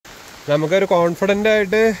നമുക്കൊരു കോൺഫിഡൻ്റ്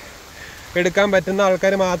ആയിട്ട് എടുക്കാൻ പറ്റുന്ന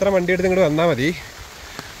ആൾക്കാർ മാത്രം വണ്ടി എടുത്ത് ഇങ്ങോട്ട് വന്നാൽ മതി.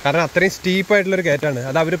 കാരണം അത്രയും സ്റ്റീപ്പായിട്ടുള്ളൊരു കയറ്റാണ്.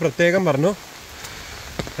 അത് അവർ പ്രത്യേകം പറഞ്ഞു,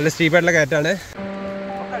 നല്ല സ്റ്റീപ്പായിട്ടുള്ള കയറ്റാണ്.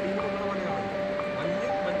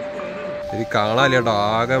 ഇത് കാണാനില്ല കേട്ടോ,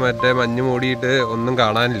 ആകെ മറ്റേ മഞ്ഞ് മൂടിയിട്ട് ഒന്നും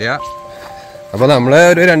കാണാനില്ല. അപ്പോൾ നമ്മൾ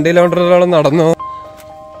ഒരു 2 കിലോമീറ്ററോളം നടന്നു.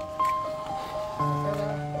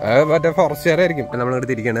 അത് മറ്റേ ഫോറസ്റ്റ് ഏരിയ ആയിരിക്കും. നമ്മളിവിടെ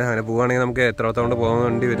തിരിക്കണേ. അങ്ങനെ പോവുകയാണെങ്കിൽ നമുക്ക് എത്രത്തോണ്ട് പോകാൻ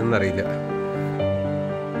വേണ്ടി വരും എന്നറിയില്ല.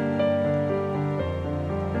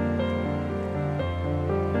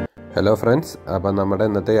 ഹലോ ഫ്രണ്ട്സ്, അപ്പം നമ്മുടെ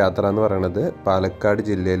ഇന്നത്തെ യാത്ര എന്ന് പറയുന്നത് പാലക്കാട്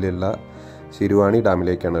ജില്ലയിലുള്ള ശിരുവാണി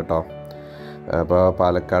ഡാമിലേക്കാണ് കേട്ടോ. അപ്പോൾ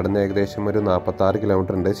പാലക്കാട് നിന്ന് ഏകദേശം ഒരു 46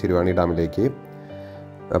 കിലോമീറ്റർ ഉണ്ട് ശിരുവാണി ഡാമിലേക്ക്.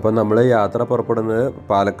 അപ്പം നമ്മൾ യാത്ര പുറപ്പെടുന്നത്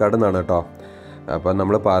പാലക്കാട് നിന്നാണ് കേട്ടോ. അപ്പം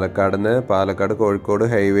നമ്മൾ പാലക്കാട് കോഴിക്കോട്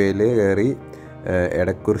ഹൈവേയിൽ കയറി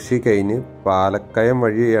എടക്കുറിശി കഴിഞ്ഞ് പാലക്കയം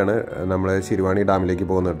വഴിയാണ് നമ്മൾ ശിരുവാണി ഡാമിലേക്ക്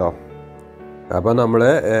പോകുന്നത് കേട്ടോ. അപ്പോൾ നമ്മൾ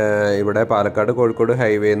ഇവിടെ പാലക്കാട് കോഴിക്കോട്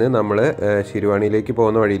ഹൈവേന്ന് നമ്മൾ ശിരുവാണിയിലേക്ക്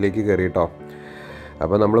പോകുന്ന വഴിയിലേക്ക് കയറി കേട്ടോ.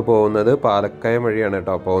 അപ്പോൾ നമ്മൾ പോകുന്നത് പാലക്കയം വഴിയാണ്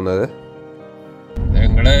കേട്ടോ പോകുന്നത്.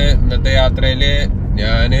 ഞങ്ങള് ഇന്നത്തെ യാത്രയിൽ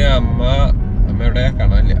ഞാൻ അമ്മയുടെ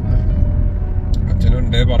കാണാനില്ല,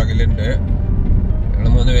 അച്ഛനുണ്ട്, പുറകിലുണ്ട്, ഞങ്ങൾ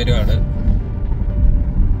 3 പേരുമാണ്.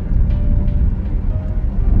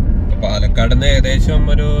 പാലക്കാട് നിന്ന് ഏകദേശം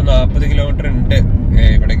ഒരു 40 കിലോമീറ്റർ ഉണ്ട്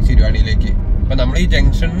ഇവിടേക്ക് ശിരുവാണിയിലേക്ക്. അപ്പൊ നമ്മൾ ഈ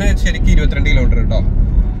ജംഗ്ഷനിന് ശരിക്കും 22 കിലോമീറ്റർ കേട്ടോ.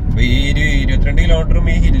 അപ്പൊ ഈ 22 കിലോമീറ്ററും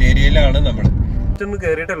ഈ ഹിൽ ഏരിയയിലാണ് നമ്മൾ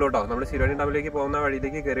കയറിയിട്ടുള്ളൂ കേട്ടോ. നമ്മൾ ശിരുവാണി ഡാമിലേക്ക് പോകുന്ന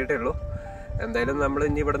വഴിയിലേക്ക് കയറിയിട്ടേ ഉള്ളൂ. എന്തായാലും നമ്മൾ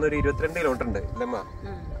ഇനി ഇവിടെ നിന്ന് ഒരു 22 കിലോമീറ്റർ ഉണ്ട് ഇല്ലമ്മ.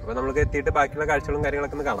 അപ്പൊ നമ്മൾക്ക് എത്തിയിട്ട് ബാക്കിയുള്ള കാഴ്ചകളും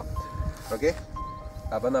കാര്യങ്ങളൊക്കെ ഒന്ന് കാണാം. ഓക്കെ,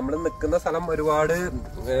 അപ്പൊ നമ്മൾ നിൽക്കുന്ന സ്ഥലം ഒരുപാട്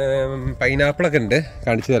പൈനാപ്പിളൊക്കെ ഉണ്ട്,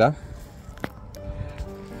 കാണിച്ചു തരാം.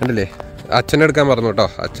 കണ്ടില്ലേ, അച്ഛനെടുക്കാൻ പറഞ്ഞു കേട്ടോ.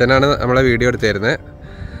 അച്ഛനാണ് നമ്മളെ വീഡിയോ എടുത്തായിരുന്നത്.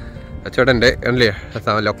 അച്ഛടെ ഉണ്ട്, കണ്ടില്ലേ,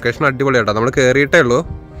 ലൊക്കേഷൻ അടിപൊളി കേട്ടോ. നമ്മൾ കയറിയിട്ടേ ഉള്ളൂ.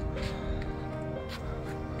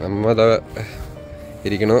 നമ്മ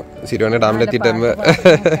ഇരിക്കണു ശിരുവാണി ഡാമിലെത്തിയിട്ട്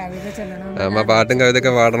അമ്മ പാട്ടും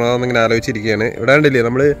കവിതയൊക്കെ പാടണമെന്നിങ്ങനെ ആലോചിച്ചിരിക്കുകയാണ്. ഇവിടെ കണ്ടില്ലേ,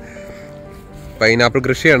 നമ്മള് പൈനാപ്പിൾ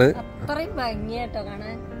കൃഷിയാണ്.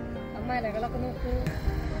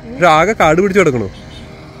 ആകെ കാട് പിടിച്ചു കിടക്കണു.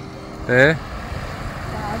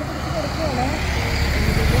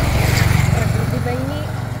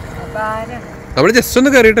 നമ്മള് ജസ്റ്റ് ഒന്ന്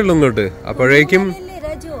കയറിയിട്ടല്ലോ ഇങ്ങോട്ട്. അപ്പോഴേക്കും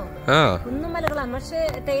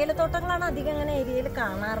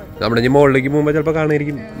നമ്മുടെ ഇനി മുകളിലേക്ക് പോകുമ്പോ ചിലപ്പോ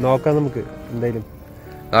കാണായിരിക്കും. നോക്കാം നമുക്ക് എന്തായാലും.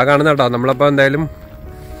 ആ കാണുന്ന കേട്ടോ. നമ്മളപ്പോ എന്തായാലും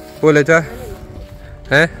പോലെച്ചാ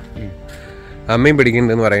അമ്മയും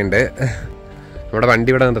പിടിക്കുന്നുണ്ടെന്ന് പറയണ്ടേ. നമ്മുടെ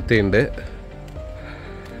വണ്ടി ഇവിടെ നിർത്തിയുണ്ട്.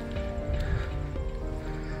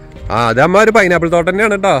 അത് അമ്മ ഒരു പൈനാപ്പിൾ തോട്ടം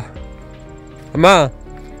തന്നെയാണ് കേട്ടോ. അമ്മ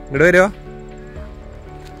ഇങ്ങോട്ട് വരുമോ?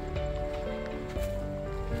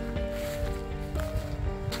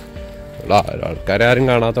 ആൾക്കാരും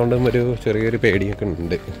കാണാത്തോണ്ടും ഒരു ചെറിയൊരു പേടിയൊക്കെ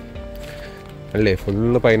ഉണ്ട് അല്ലേ.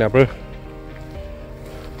 Full pineapple.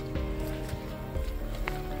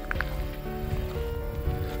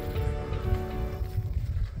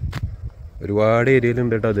 ഒരുപാട്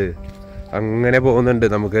ഏരിയയിലുണ്ട് കേട്ടോ. അത് അങ്ങനെ പോകുന്നുണ്ട്.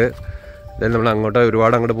 നമുക്ക് എന്തായാലും നമ്മൾ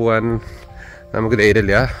അങ്ങോട്ട് പോകാൻ നമുക്ക്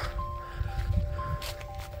ധൈര്യമില്ല.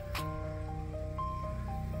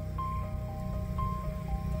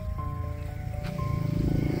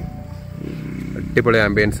 അടിപൊളി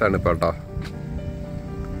ആംബിയൻസ് ആണ് ഇപ്പോൾ കേട്ടോ.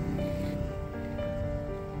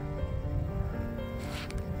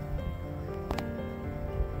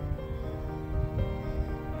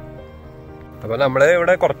 അപ്പൊ നമ്മള്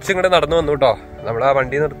ഇവിടെ കുറച്ചിങ്ങോട്ട് നടന്നു വന്നു കേട്ടോ. നമ്മൾ ആ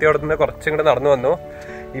വണ്ടി നിർത്തി കൊടുത്തുനിന്ന് കുറച്ചിങ്ങോട്ട് നടന്നു വന്നു.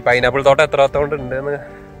 ഈ പൈനാപ്പിൾ തോട്ടം എത്രത്തോണ്ട് ഉണ്ടെന്ന്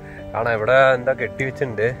കാണാം. ഇവിടെ എന്താ കെട്ടി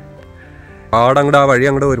വെച്ചിട്ടുണ്ട്. അങ്ങോട്ട് ആ വഴി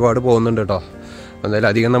അങ്ങോട്ട് ഒരുപാട് പോകുന്നുണ്ട് കേട്ടോ. എന്തായാലും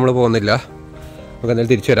അധികം നമ്മൾ പോകുന്നില്ല. നമുക്ക്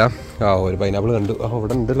എന്തായാലും തിരിച്ചു വരാം. ഒരു പൈനാപ്പിൾ കണ്ടു.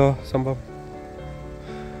 ഇവിടെ ഉണ്ടല്ലോ സംഭവം,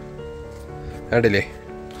 കണ്ടില്ലേ.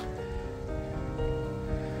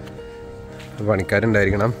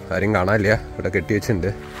 പണിക്കാരുണ്ടായിരിക്കണം, ആരും കാണാനില്ല. ഇവിടെ കെട്ടി വെച്ചിട്ടുണ്ട്.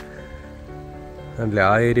 അല്ല,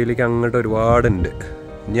 ആ ഏരിയയിലേക്ക് അങ്ങോട്ട് ഒരുപാടുണ്ട്.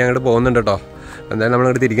 ഇനി അങ്ങോട്ട് പോകുന്നുണ്ട് കേട്ടോ. എന്തായാലും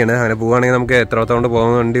നമ്മളിങ്ങോട്ട് തിരിക്കണേ. അങ്ങനെ പോവുകയാണെങ്കിൽ നമുക്ക് എത്രത്തോണ്ട്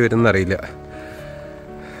പോകാൻ വേണ്ടി വരും എന്നറിയില്ല.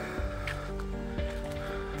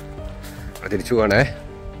 തിരിച്ചു പോകണേ.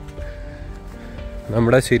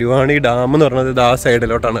 നമ്മുടെ ശിരുവാണി ഡാം എന്ന് പറഞ്ഞത് ഇത് ആ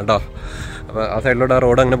സൈഡിലോട്ടാണ് കേട്ടോ. അപ്പോൾ ആ സൈഡിലോട്ട് ആ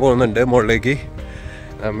റോഡ് അങ്ങനെ പോകുന്നുണ്ട് മുകളിലേക്ക്.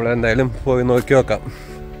 നമ്മളെന്തായാലും പോയി നോക്കി നോക്കാം.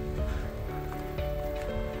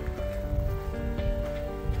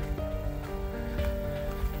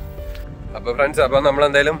 അപ്പോൾ ഫ്രണ്ട്സ്, അപ്പോൾ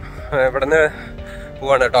നമ്മളെന്തായാലും ഇവിടെ നിന്ന്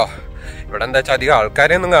പോവാണ് കേട്ടോ. ഇവിടെ എന്താ വെച്ചാൽ അധികം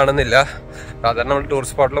ആൾക്കാരെയൊന്നും കാണുന്നില്ല. സാധാരണ നമ്മൾ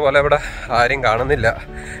ടൂറിസ്റ്റ് സ്പോട്ടിൽ പോലെ ഇവിടെ ആരെയും കാണുന്നില്ല.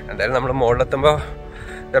 എന്തായാലും നമ്മൾ മുകളിലെത്തുമ്പോൾ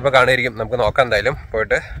ചിലപ്പോൾ കാണുമായിരിക്കും. നമുക്ക് നോക്കാം. എന്തായാലും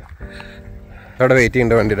പോയിട്ട് അവിടെ വെയിറ്റ്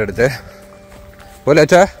ചെയ്യുന്നുണ്ട് വണ്ടിയുടെ അടുത്ത്. പോലെ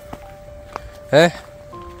അച്ഛാ,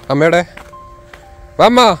 അമ്മയുടെ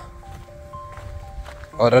അമ്മ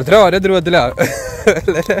ഓരോരുത്തരും ഓരോ ധ്രുവത്തിലാ.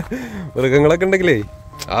 മൃഗങ്ങളൊക്കെ ഉണ്ടെങ്കിലേ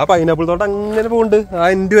ആ പൈനാപ്പിൾ തോട്ടം അങ്ങനെ പോകുന്നുണ്ട് ആ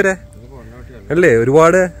എൻ്റെ വരെ അല്ലേ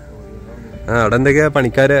ഒരുപാട്. അവിടെ എന്തൊക്കെയാ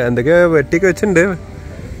പണിക്കാര് എന്തൊക്കെയാ വെട്ടിയൊക്കെ വെച്ചിട്ടുണ്ട്.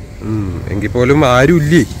 എങ്കിൽ പോലും ആരും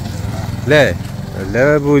ഇല്ലേ അല്ലേ? വല്ല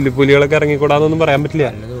പുലികളൊക്കെ ഇറങ്ങിക്കൂടാന്നൊന്നും പറയാൻ പറ്റില്ല.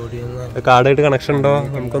 കാടായിട്ട് കണക്ഷൻ ഉണ്ടോ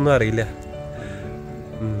നമുക്കൊന്നും അറിയില്ല.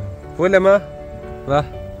 പോലമ്മ വാ.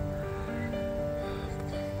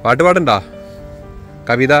 പാട്ട് പാടുണ്ടാ?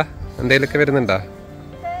 കവിത എന്തെങ്കിലുമൊക്കെ വരുന്നുണ്ടാ?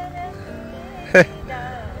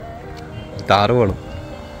 താറ് പോണം.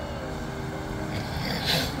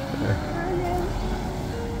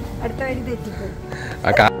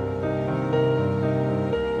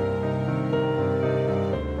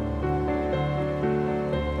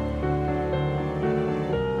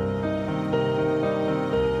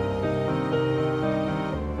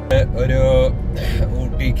 ഒരു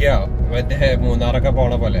ഊട്ടിക്കോ മറ്റേ മൂന്നാറൊക്കെ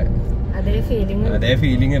പോണ പോലെ അതേ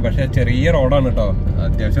ഫീലിങ്. പക്ഷെ ചെറിയ റോഡാണ് കേട്ടോ,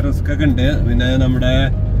 അത്യാവശ്യം റിസ്ക് ഒക്കെ ഉണ്ട്. പിന്നെ നമ്മുടെ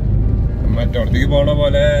മറ്റോടത്തേക്ക് പോണ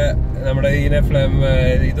പോലെ നമ്മുടെ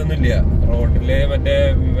ഇതൊന്നും ഇല്ല റോഡില്, മറ്റേ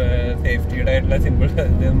സേഫ്റ്റിയുടെ ആയിട്ടുള്ള സിമ്പിൾ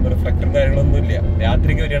റിഫ്ലക്ടറും കാര്യങ്ങളൊന്നും ഇല്ല.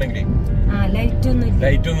 രാത്രിക്ക് വരികയാണെങ്കിൽ ലൈറ്റ്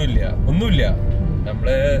ഒന്നും ഇല്ല, ഒന്നുമില്ല.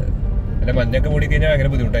 നമ്മള് അല്ല മഞ്ഞൊക്കെ മൂടി കഴിഞ്ഞാൽ ഭയങ്കര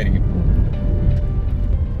ബുദ്ധിമുട്ടായിരിക്കും.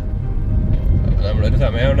 നമ്മളൊരു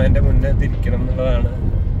സമയമാണ് അതിന്റെ മുന്നേ തിരിക്കണം എന്നുള്ളതാണ്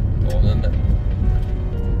തോന്നുന്നത്.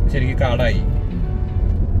 ശരിക്കും കാടായി.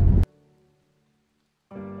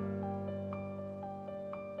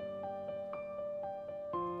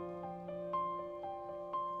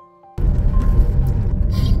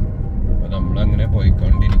 അപ്പൊ നമ്മളങ്ങനെ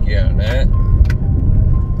പോയിക്കൊണ്ടിരിക്കുകയാണ്.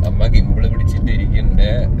 അമ്മ ഗിമ്പിള്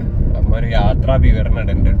പിടിച്ചിട്ടിരിക്കുന്നുണ്ട്. അമ്മ ഒരു യാത്രാ വിവരണം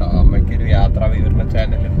ഇടുന്നുണ്ട് കേട്ടോ. അമ്മയ്ക്കൊരു യാത്രാ വിവരണ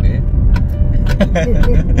ചാനലുണ്ട്,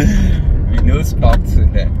 വിലൂസ് ടോക്സ്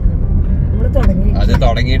ഇല്ലേ? അത്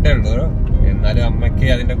തുടങ്ങിയിട്ടേ ഉള്ളൂ. എന്നാലും അമ്മയ്ക്ക്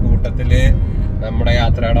അതിന്റെ കൂട്ടത്തില് നമ്മുടെ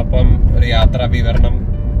യാത്രയോടൊപ്പം ഒരു യാത്രാ വിവരണം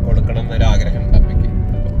കൊടുക്കണം എന്നൊരു ആഗ്രഹം ഉണ്ട് അമ്മയ്ക്ക്.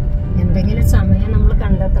 എന്തെങ്കിലും സമയം നമ്മൾ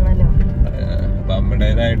കണ്ടെത്തണല്ലോ. അപ്പൊ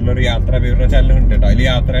അമ്മയുടേതായിട്ടുള്ള ഒരു യാത്രാ വിവരണ ചാനൽ ഉണ്ട് കേട്ടോ. അതിൽ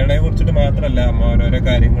യാത്രകളെ കുറിച്ചിട്ട് മാത്രല്ല, അമ്മ ഓരോരോ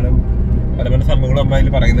കാര്യങ്ങളും പല പല സംഭവങ്ങളും അമ്മ അതിൽ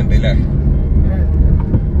പറയുന്നുണ്ട് അല്ലേ?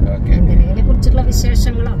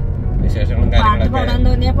 വിശേഷങ്ങളും കാര്യങ്ങളൊക്കെ.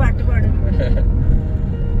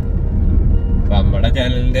 അപ്പൊ നമ്മുടെ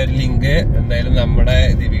ചാനലിന്റെ ഒരു ലിങ്ക് എന്തായാലും നമ്മുടെ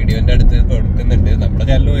വീഡിയോന്റെ അടുത്ത് കൊടുക്കുന്നുണ്ട്. നമ്മുടെ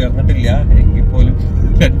ചാനൽ ഉയർന്നിട്ടില്ല എങ്കിൽ പോലും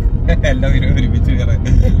എല്ലാം ഒരുമിച്ച്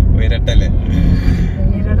ഉയരട്ടല്ലേ?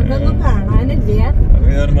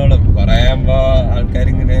 ഉയർന്നോളും. പറയാകുമ്പോ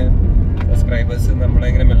ആൾക്കാരിങ്ങനെ സബ്സ്ക്രൈബേഴ്സ് നമ്മളെ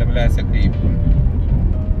ഇങ്ങനെ മെല്ലെ മെല്ലെ ആക്സെപ്റ്റ് ചെയ്യും.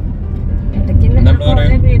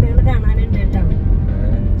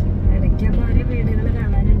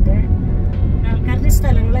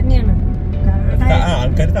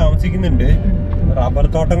 ആൾക്കാര് താമസിക്കുന്നുണ്ട്. റബ്ബർ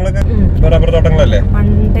തോട്ടങ്ങളൊക്കെ, റബ്ബർ തോട്ടങ്ങളല്ലേ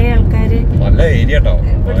നല്ല ഏരിയ കേട്ടോ,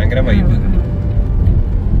 ഭയങ്കര വൈബ്.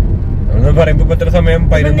 പറയുമ്പോ ഇപ്പൊ എത്ര സമയം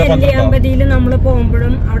 11-12 നമ്മള്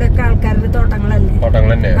പോകുമ്പോഴും അവിടെയൊക്കെ ആൾക്കാരുടെ തോട്ടങ്ങൾ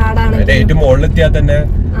തന്നെ. ഏറ്റവും മുകളിലെത്തിയാൽ തന്നെ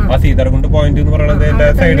ആ സീതാർകുണ്ട് പോയിന്റ് എന്ന് പറയുന്നത് എന്റെ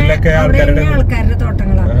സൈഡിലൊക്കെ ആൾക്കാരുടെ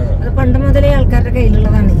തോട്ടങ്ങളാണ്. അത് പണ്ട് മുതലേ ആൾക്കാരുടെ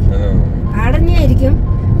കയ്യിലുള്ളതാണ്. കാടന്നെയായിരിക്കും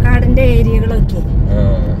കാടിന്റെ ഏരിയകളൊക്കെ.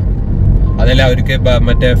 അതല്ല അവർക്ക്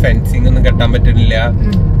മറ്റേ ഫെൻസിങ് ഒന്നും കെട്ടാൻ പറ്റുന്നില്ല,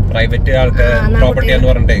 പ്രൈവറ്റ് ആൾക്കാർ പ്രോപ്പർട്ടി എന്ന്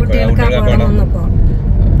പറഞ്ഞിട്ടേ.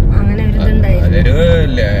 അതൊരു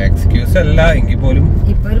എക്സ്ക്യൂസ് അല്ല എങ്കിൽ പോലും.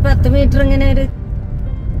 ഇപ്പൊ ഒരു 10 മീറ്റർ ഇങ്ങനെ ഒരു.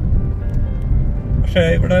 പക്ഷെ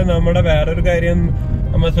ഇവിടെ നമ്മുടെ വേറൊരു കാര്യം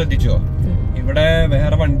നമ്മൾ ശ്രദ്ധിച്ചോ, ഇവിടെ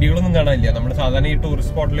വേറെ വണ്ടികളൊന്നും കാണാനില്ല. നമ്മുടെ സാധാരണ ഈ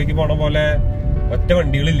ടൂറിസ്റ്റ് സ്പോട്ടിലേക്ക് പോണ പോലെ ഒറ്റ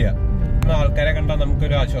വണ്ടികളില്ല. ആൾക്കാരെ കണ്ടാൽ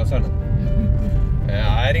നമുക്കൊരു ആശ്വാസമാണ്.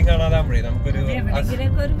 ആരും കാണാതാകുമ്പോഴേ നമുക്കൊരു.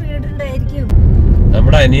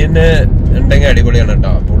 നമ്മുടെ അനിയന് ഉണ്ടെങ്കിൽ അടിപൊളിയാണ്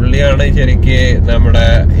കേട്ടോ. പുള്ളിയാണ് ശരിക്ക് നമ്മുടെ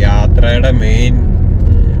യാത്രയുടെ മെയിൻ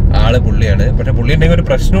ആള് പുള്ളിയാണ്. പക്ഷെ പുള്ളി ഉണ്ടെങ്കിൽ ഒരു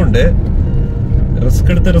പ്രശ്നമുണ്ട്,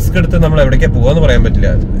 റിസ്ക് എടുത്ത് നമ്മൾ എവിടേക്കാ പോവാന്ന് പറയാൻ പറ്റില്ല.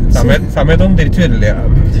 സമയത്തൊന്നും തിരിച്ചു വരില്ല.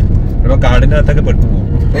 ഇപ്പൊ കാടിന്റെ അകത്തൊക്കെ പെട്ടുപോകും.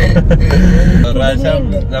 ഒരു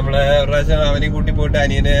പ്രാവശ്യം അവനെയും കൂട്ടി പോയിട്ട്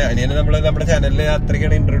അനിയനെ നമ്മള് നമ്മുടെ ചാനലിൽ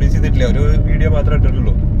അത്രയ്ക്കാണ് ഇൻട്രൊഡ്യൂസ് ചെയ്തിട്ടില്ല. ഒരു വീഡിയോ മാത്രമേ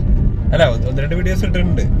ഇട്ടിട്ടുള്ളൂ. അല്ല 1-2 വീഡിയോസ്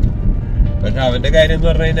ഇട്ടിട്ടുണ്ട്. പക്ഷെ അവന്റെ കാര്യം എന്ന്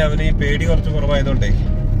പറഞ്ഞു കഴിഞ്ഞാൽ അവന് ഈ പേടി കുറച്ച് കുറവായതുകൊണ്ടേ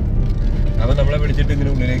അവൻ നമ്മളെ പിടിച്ചിട്ട് ഇങ്ങനെ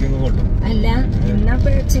ഉള്ളിലേക്ക് കൊണ്ടു.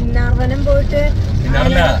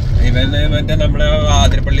 ചിന്നാറല്ല, ഇവന് മറ്റേ നമ്മളെ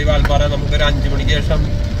ആതിരപ്പള്ളി വാൽപ്പാറ നമുക്കൊരു 5 മണിക്ക് ശേഷം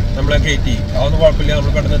നമ്മളെ കയറ്റി. അതൊന്നും കുഴപ്പമില്ല,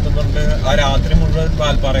 നമ്മൾ പെട്ടെന്ന് എത്തുന്നുണ്ട്. ആ രാത്രി മുഴുവൻ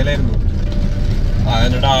വാൽപ്പാറയിലായിരുന്നു.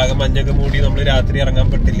 അതിനിടെ ആകെ മഞ്ഞൊക്കെ മൂടി നമ്മള് രാത്രി ഇറങ്ങാൻ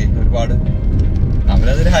പറ്റില്ലേ ഒരുപാട്.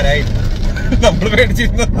 അവനതൊരു ഹരായിരുന്നു. നമ്മള്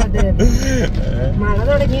പേടിച്ചിരുന്നു.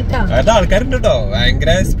 അത് ആൾക്കാരുണ്ട് കേട്ടോ,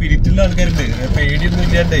 ഭയങ്കര സ്പിരിറ്റുള്ള ആൾക്കാരുണ്ട്, പേടിയൊന്നും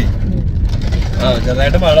ഇല്ലാണ്ടേ.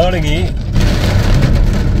 ചെറുതായിട്ട് മഴ തുടങ്ങി.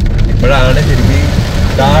 ഇപ്പോഴാണ് ശരിക്കും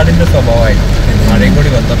കാടിന്റെ സ്വഭാവമായി. മഴയും കൂടി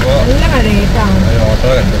വന്നപ്പോ ഒരു ഓട്ടോ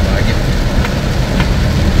കണ്ടു. ഭാഗ്യം.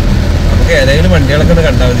 നമുക്ക് നമുക്ക് ഏതെങ്കിലും വണ്ടികളൊക്കെ ഒന്ന്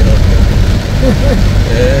കണ്ടാൽ മതി.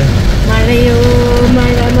 മഴയോ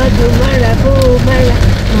മഴ മധുമഴ പൂമഴ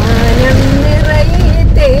മാനം നിറയെ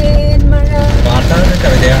തേൻ മഴ പാട്ടാണ്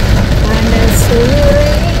കവിതയാ മനസ്സു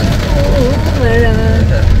നിറയെ പൂമഴ.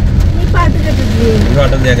 ഈ പാട്ട് കേട്ടിട്ടില്ലേ? ഈ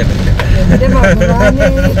പാട്ടൊന്നും ഞാൻ കേട്ടിട്ടില്ല. എന്റെ ഭഗവാനെ,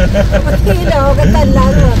 ഈ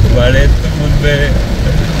ലോകത്തല്ലാതെ മഴയത്ത് മുൻപേ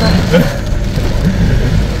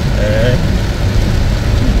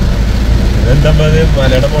എന്താ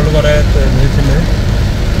മലയുടെ മുകളിൽ കൊറേ വെച്ചിട്ടുണ്ട്.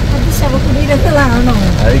 അത് ശവകുടീരങ്ങളാണോ?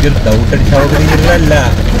 അതൊരു ഡൗട്ട് അടി. ശവകുടീരങ്ങളല്ല,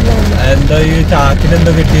 എന്തോ ഈ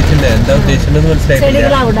ചാക്കിനെന്തോ കെട്ടി വെച്ചിട്ടുണ്ട്. എന്താ ഉദ്ദേശിച്ചെന്ന്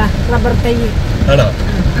മനസ്സിലായിട്ടില്ല. റബ്ബർ തൈ ആണോ?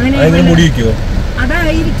 അതെങ്ങനെ മുടി വയ്ക്കുവോ?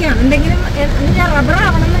 അതായിരിക്കാം. എന്തെങ്കിലും റബ്ബർ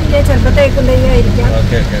ആവണമെന്നില്ല, ചെറുപ്പത്തേക്കും ആയിരിക്കാം.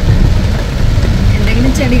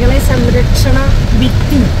 എന്തെങ്കിലും ചെടികളെ സംരക്ഷണ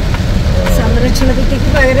ഭിത്തിക്ക്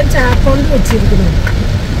പകരം ചാക്കൊണ്ട് വെച്ചിരിക്കുന്നു.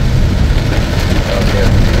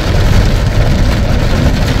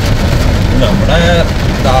 നമ്മുടെ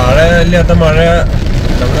താഴെ ഇല്ലാത്ത മഴ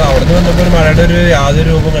നമ്മൾ അവിടുന്ന് വന്നപ്പോൾ മഴയുടെ ഒരു യാതൊരു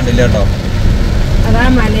രൂപം കണ്ടില്ല കേട്ടോ. അതാ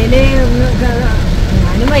മലയില്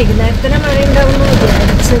ഞാനും വൈകുന്നേരത്തിന് മഴ ഉണ്ടാവുന്നു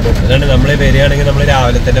വിചാരിച്ചത്. അതാണ് നമ്മള് വരികയാണെങ്കിൽ നമ്മള്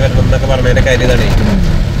രാവിലെ തന്നെ വരണം എന്നൊക്കെ പറഞ്ഞതിന്റെ കാര്യം ഇതാണ്.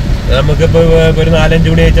 നമുക്കിപ്പോ ഒരു 4-5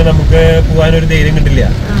 മണി കഴിച്ചാൽ നമുക്ക് പോകാനൊരു ധൈര്യം കിട്ടില്ല.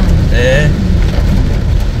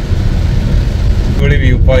 ഇവിടെ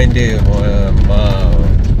വ്യൂ പോയിന്റ്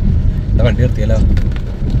വണ്ടി നിർത്തിയല്ലോ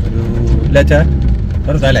ഒരു ഇല്ലാച്ചാ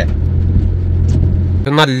നിർത്താല്ലേ.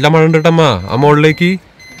 നല്ല മഴ ഉണ്ട് കേട്ടമ്മ ആ മുകളിലേക്ക്.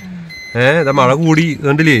 മഴ കൂടി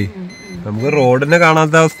കണ്ടില്ലേ? നമുക്ക് റോഡിനെ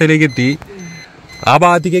കാണാത്ത അവസ്ഥയിലേക്ക് എത്തി. ആ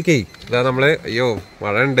ഭാഗത്തേക്കൊക്കെ ഇതാ നമ്മള് അയ്യോ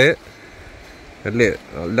മഴ ഉണ്ട് അല്ലേ,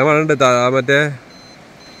 നല്ല മഴ ഉണ്ട്. മറ്റേ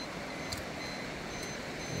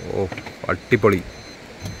ഓ അടിപൊളി.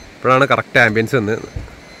 ഇപ്പോഴാണ് കറക്റ്റ് ആംബിയൻസ് എന്ന്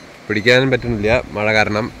പിടിക്കാനും പറ്റുന്നില്ല മഴ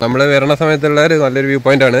കാരണം. നമ്മൾ വരണ സമയത്തുള്ള ഒരു നല്ലൊരു വ്യൂ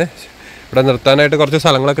പോയിന്റ് ആണ്. ഇവിടെ നിർത്താനായിട്ട് കുറച്ച്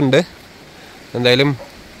സ്ഥലങ്ങളൊക്കെ ഉണ്ട്. എന്തായാലും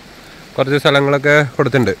കുറച്ച് സ്ഥലങ്ങളൊക്കെ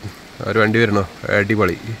കൊടുത്തിട്ടുണ്ട്. ഒരു വണ്ടി വരണോ?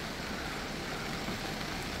 അടിപൊളി.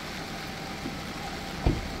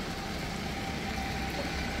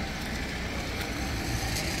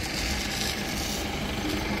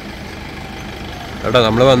 കേട്ടോ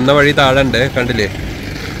നമ്മൾ വന്ന വഴി താഴെ ഉണ്ട് കണ്ടില്ലേ?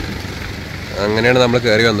 അങ്ങനെയാണ് നമ്മൾ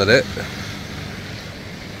കയറി വന്നത്.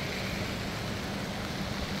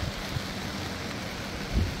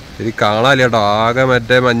 ശരി കാണാനില്ല കേട്ടോ, ആകെ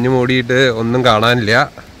മറ്റേ മഞ്ഞ് മൂടിയിട്ട് ഒന്നും കാണാനില്ല.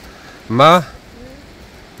 അമ്മ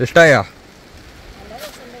ഇഷ്ടായോ?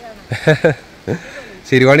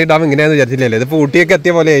 സിരുവാണി ഡാം ഇങ്ങനെയാന്ന് വിചാരിച്ചില്ലല്ലേ? ഇതിപ്പോ ഊട്ടിയൊക്കെ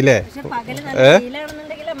എത്തിയ പോലെ ആയില്ലേ?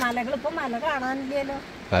 മല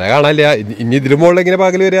കാണാനില്ല. ഇനി ഇതിന് മുകളിൽ ഇങ്ങനെ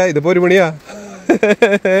പകല് വരിക? ഇതിപ്പോ 1 മണിയാ.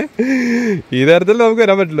 ഈ നേരത്തിൽ നമുക്ക്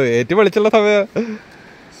വരാൻ പറ്റുള്ളൂ. ഏറ്റവും വെളിച്ചുള്ള സമയം.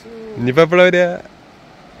 ഇനിയിപ്പോ എപ്പോഴാ വരിക?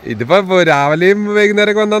 ഇതിപ്പോ രാവിലെയും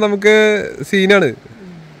വൈകുന്നേരമൊക്കെ വന്നാൽ നമുക്ക് സീനാണ്.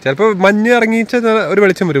 ചിലപ്പോ മഞ്ഞ് ഇറങ്ങിച്ച ഒരു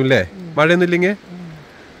വെളിച്ചം വരും അല്ലേ? മഴയൊന്നും ഇല്ലെങ്കിൽ.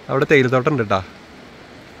 അവിടെ തേയിലത്തോട്ടം ഉണ്ട് കേട്ടാ.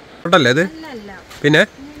 തോട്ടല്ലേ അത്?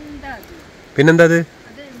 പിന്നെന്താ അത്?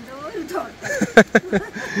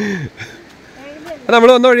 നമ്മൾ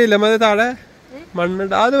വന്ന വഴിയല്ലേ അത് താഴെ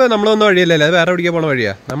മണ്ണുണ്ട്. അത് നമ്മൾ വന്ന വഴിയല്ലേ? അത് വേറെ എവിടേക്കാ പോണ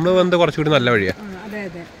വഴിയാ? നമ്മൾ വന്നത് കുറച്ചുകൂടി നല്ല വഴിയാ.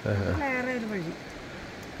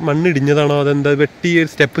 മണ്ണിടിഞ്ഞതാണോ അതെന്താ? വെട്ടി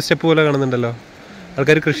സ്റ്റെപ്പ് പോലെ കാണുന്നുണ്ടല്ലോ.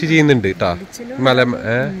 ആൾക്കാർ കൃഷി ചെയ്യുന്നുണ്ട് കേട്ടാ. മല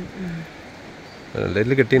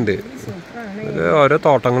നല്ല കെട്ടിണ്ട്. ഓരോ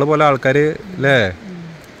തോട്ടങ്ങൾ പോലെ ആൾക്കാര് അല്ലേ?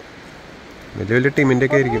 വലിയ വലിയ ടീമിന്റെ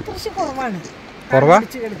ഒക്കെ ആയിരിക്കും. കുറവാ?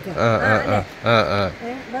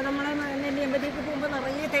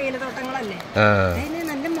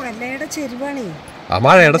 ആ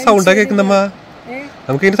മഴയുടെ സൗണ്ടാ കേൾക്കുന്നമ്മ.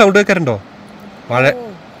 നമുക്ക് ഇതിന്റെ സൗണ്ട് കേൾക്കാറുണ്ടോ?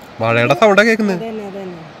 മഴയുടെ സൗണ്ടാ കേൾക്കുന്നത്.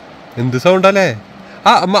 എന്ത് സൗണ്ടല്ലേ?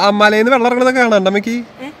 മലയിന്ന് വെള്ളം ഇറങ്ങുന്നത് കാണാണ്ട അമ്മക്ക്?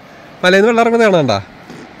 മലയിന്ന് വെള്ളം ഇറങ്ങുന്നത് കാണാണ്ട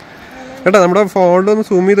കേട്ടോ. നമ്മുടെ ഫോണിലൊന്ന്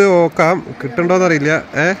സൂം ചെയ്ത് നോക്കാം, കിട്ടുണ്ടോന്ന് അറിയില്ല.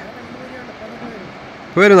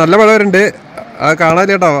 വരും, നല്ല മഴ വരുന്നുണ്ട്. അത്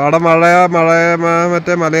കാണാനില്ല കേട്ടോ. അവിടെ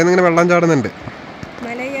മറ്റേ മലയിൽ നിന്ന് ഇങ്ങനെ വെള്ളം ചാടുന്നുണ്ട്.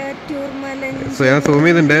 ഞാൻ സൂം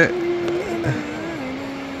ചെയ്തിട്ടുണ്ട്.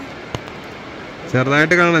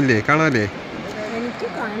 ചെറുതായിട്ട് കാണാല്ലേ?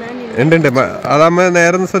 ഉണ്ട്. അതമ്മ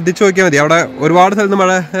നേരെ ഒന്ന് ശ്രദ്ധിച്ചു നോക്കിയാൽ മതി. അവിടെ ഒരുപാട് സ്ഥലത്ത്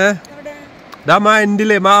മഴ. ഇതാ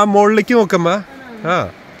എൻഡില് മുകളിലേക്ക് നോക്കമ്മ.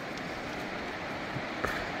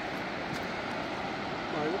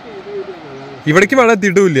 ഇവിടേക്ക് മഴ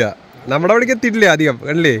എത്തിയിട്ടില്ല. നമ്മുടെ അവിടേക്ക് എത്തിയിട്ടില്ല അധികം.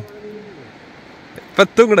 കണ്ടില്ലേ? ഇപ്പൊ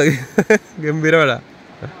എത്തും കൂടെ. ഗംഭീര മഴ.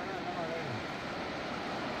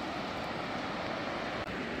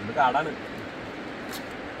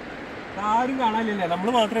 ആരും കാണാനില്ലേ?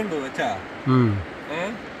 നമ്മള് മാത്രമേ ഉള്ളൂ വെച്ചാ.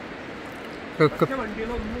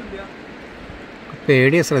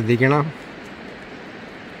 പേടിയാ, ശ്രദ്ധിക്കണം.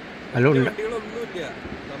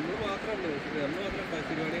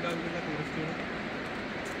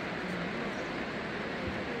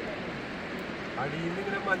 അടിയിൽ നിന്ന്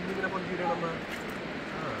ഇങ്ങനെ മഞ്ഞിങ്ങനെ പൊന്തിയിടണ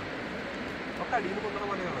ഒക്കെ അടിയിൽ നിന്ന് പൊന്തണ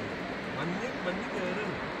മലയാണ്. മഞ്ഞ്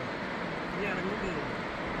കയറുന്നു, ഇനി ഇറങ്ങും കയറും.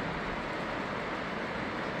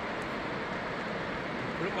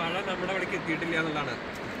 ഇപ്പോഴും മഴ നമ്മുടെ അവിടേക്ക് എത്തിയിട്ടില്ല എന്നുള്ളതാണ്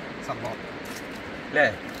സംഭവം അല്ലേ?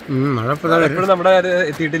 മഴ ഇപ്പോഴും നമ്മുടെ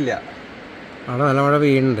എത്തിയിട്ടില്ല. അവിടെ നല്ല മഴ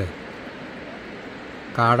പെയ്യുന്നുണ്ട്,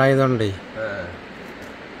 കാടായതുകൊണ്ടേ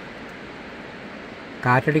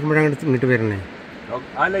കാറ്റടിക്കുമ്പോഴാണ് ഇങ്ങോട്ട് വരണേ.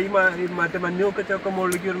 അല്ല ഈ മറ്റേ മഞ്ഞൊക്കെ ചൊക്കെ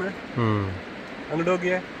മുകളിലേക്ക് വരുന്നത് അങ്ങോട്ട്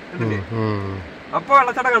നോക്കിയേ അപ്പൊ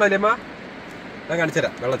വെള്ളച്ചാട്ടം കാണാല്ലേ അമ്മ? ഞാൻ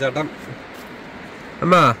കാണിച്ചുതരാം വെള്ളച്ചാട്ടം.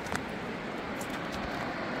 അമ്മ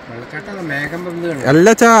അല്ല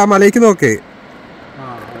മലയ്ക്ക് നോക്ക്,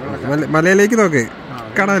 മലയിലേക്ക് നോക്ക്,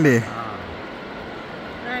 കാണാല്ലേ?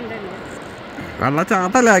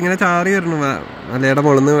 വെള്ളച്ചാട്ടല്ല, ഇങ്ങനെ ചാറി വരണം മലയുടെ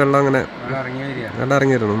മുകളിൽ നിന്ന് വെള്ളം അങ്ങനെ വെള്ളം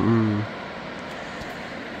ഇറങ്ങി വരണം.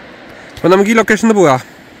 അപ്പൊ നമുക്ക് ഈ ലൊക്കേഷനിൽ പോവാ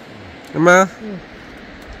അമ്മ.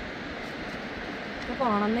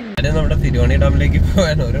 നമ്മുടെ തിരുവാണി ഡാമിലേക്ക്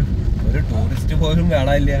പോകാൻ ഒരു ടൂറിസ്റ്റ് പോലും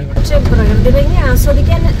കാണാനില്ല. പക്ഷെ പ്രകൃതി ഭംഗി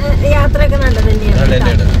ആസ്വദിക്കാൻ യാത്രയൊക്കെ നല്ലത്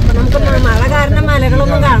തന്നെയാണ്. നമുക്ക് മഴ കാരണം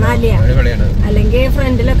മലകളൊന്നും കാണാനില്ല, അല്ലെങ്കിൽ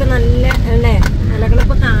ഫ്രണ്ടിലൊക്കെ നല്ല അല്ലേ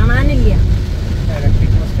മലകളിപ്പോ കാണാനില്ല.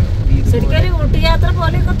 ശരിക്കൊരു ഊട്ടി യാത്ര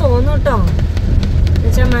പോലെയൊക്കെ തോന്നും കേട്ടോ.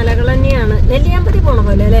 എന്നുവെച്ചാ മലകൾ തന്നെയാണ്, നെല്ലിയാമ്പതി പോണ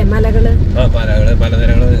പോലെ അല്ലേ മലകള്.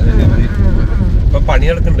 ഇപ്പൊ പണി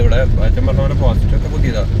നടക്കുന്നുണ്ട് ഇവിടെ, അച്ഛൻ പറഞ്ഞ പോലെ പോസ്റ്റ് ഒക്കെ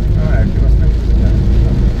പുതിയതാ.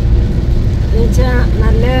 എന്നുവെച്ചാ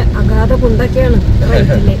നല്ല അഗാധ കുണ്ടൊക്കെയാണ്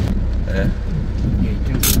റൈറ്റില്.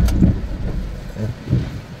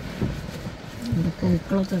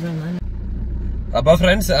 പൂക്കളൊക്കെ കാണാൻ. അപ്പൊ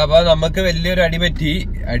ഫ്രണ്ട്സ്, അപ്പൊ നമുക്ക് വലിയൊരു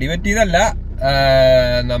അടിപറ്റിയതല്ല,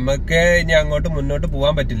 നമുക്ക് ഇനി അങ്ങോട്ട് മുന്നോട്ട്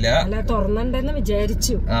പോവാൻ പറ്റില്ല. തുറന്നുണ്ടെന്ന്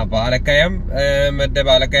വിചാരിച്ചു.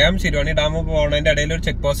 പാലക്കയം ശിരുവാണി ഡാം പോണതിന്റെ ഇടയിൽ ഒരു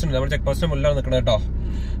ചെക്ക് പോസ്റ്റ് ഉണ്ട്. നമ്മൾ ചെക്ക് പോസ്റ്റിന് മുന്നിലാണ് നിൽക്കുന്നത് കേട്ടോ.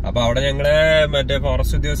 അപ്പൊ അവിടെ ഞങ്ങള്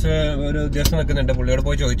ഫോറസ്റ്റ് ഉദ്യോഗസ്ഥൻ നിൽക്കുന്നുണ്ട്. പുള്ളിയോട്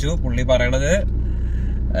പോയി ചോദിച്ചു. പുള്ളി പറയണത്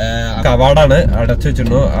കവാടാണ്, അടച്ചു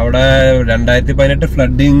വെച്ചിരുന്നു. അവിടെ 2018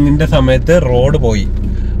 ഫ്ലഡിങ്ങിന്റെ സമയത്ത് റോഡ് പോയി.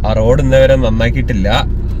 ആ റോഡ് ഇന്നവരെ നന്നാക്കിയിട്ടില്ല,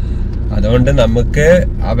 അതുകൊണ്ട് നമുക്ക്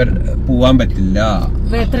പോവാൻ പറ്റില്ല.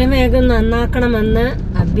 എത്രയും വേഗം നന്നാക്കണമെന്ന്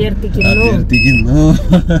അഭ്യർത്ഥിക്കുന്നു.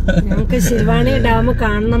 നമുക്ക് ശിരുവാണി ഡാം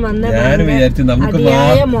കാണണമെന്ന്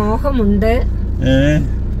അതിയായ മോഹമുണ്ട്,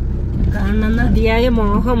 കാണണമെന്ന് അതിയായ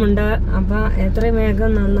മോഹമുണ്ട്. അപ്പൊ എത്രയും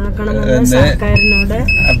വേഗം നന്നാക്കണമെന്ന് സർക്കാരിനോട്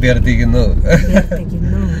അഭ്യർത്ഥിക്കുന്നു.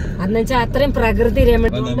 എന്നുവെച്ചാൽ അത്രയും പ്രകൃതി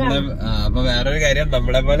രമണീയമാണ്. അപ്പൊ വേറൊരു കാര്യം,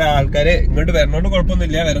 നമ്മളെ പോലെ ആൾക്കാര് ഇങ്ങോട്ട് വരണോണ്ട്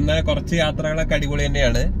കുഴപ്പമൊന്നുമില്ല, വരുന്ന കുറച്ച് യാത്രകളൊക്കെ അടിപൊളി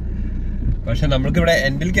തന്നെയാണ്. പക്ഷെ നമ്മൾക്ക് ഇവിടെ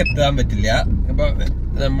എൻഡിലേക്ക് എത്താൻ പറ്റില്ല. അപ്പൊ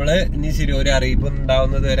നമ്മള് ഇനി ശരി ഒരു അറിയിപ്പ്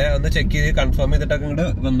ഉണ്ടാവുന്നത് വരെ ഒന്ന് ചെക്ക് ചെയ്ത് കൺഫേം ചെയ്തിട്ടൊക്കെ ഇങ്ങോട്ട്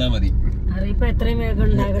വന്നാ മതി. അറിയിപ്പ് എത്രയും വേഗം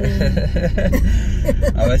ഉണ്ടാകണം.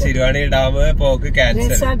 അപ്പൊ ശിരുവാണി ഡാം പോക്ക്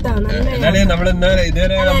ക്യാൻസൽ. എന്നാലും നമ്മൾ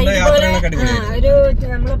ഇതുവരെ നമ്മുടെ യാത്രകളൊക്കെ അടിപൊളിയായിരുന്നു.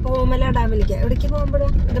 നമ്മള് പൂമല ഡാമിലേക്ക് എവിടേക്ക് പോകുമ്പോഴോ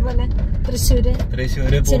ഇതുപോലെ തൃശ്ശൂര്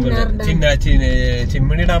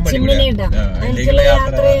ചിമ്മിണി ഡാം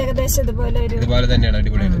യാത്ര ഏകദേശം ഇതുപോലെ തന്നെയാണ്,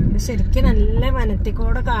 അടിപൊളിയാണ്. ശരിക്കും നല്ല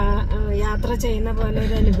വനത്തിക്കൂടെ യാത്ര ചെയ്യുന്ന പോലെ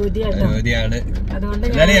ഒരു അനുഭൂതിയാണ്. അതുകൊണ്ട്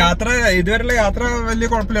യാത്ര ഇതുവരെയുള്ള യാത്ര വലിയ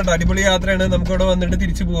കുഴപ്പമില്ല, അടിപൊളി യാത്രയാണ്. നമുക്ക് ഇവിടെ വന്നിട്ട്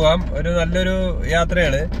തിരിച്ചു പോവാം. ഒരു നല്ലൊരു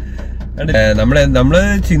യാത്രയാണ്. നമ്മള്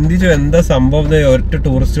ചിന്തിച്ചു എന്താ സംഭവം, ഒറ്റ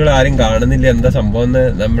ടൂറിസ്റ്റുകൾ ആരും കാണുന്നില്ല, എന്താ സംഭവം എന്ന്.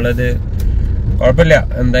 നമ്മളത് കുഴപ്പമില്ല,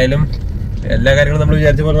 എന്തായാലും എല്ലാ കാര്യങ്ങളും നമ്മൾ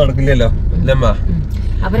വിചാരിച്ച പോലെ നടക്കില്ലല്ലോ ഇല്ലമ്മ.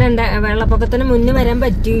 അപ്പൊ വെള്ളപ്പൊക്കത്തിന് മുന്നേ വരാൻ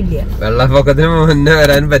പറ്റിയില്ല. വെള്ളപ്പൊക്കത്തിന് മുന്നേ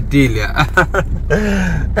വരാൻ പറ്റിയില്ല.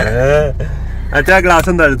 അച്ഛാ ഗ്ലാസ്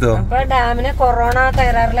എന്താ എടുത്തോ? അപ്പൊ ഡാമിനെ കൊറോണ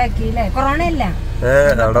തകരാറിലാക്കിയില്ലേ? കൊറോണയല്ല,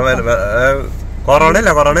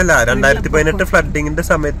 കൊറോണയല്ല 2018 ഫ്ലഡിങ്ങിന്റെ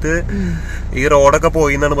സമയത്ത് ഈ റോഡൊക്കെ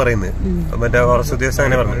പോയി എന്നാണ് പറയുന്നത്. മറ്റേ ഫോറസ്റ്റ് ഉദ്യോഗസ്ഥൻ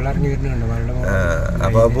അങ്ങനെ പറഞ്ഞു.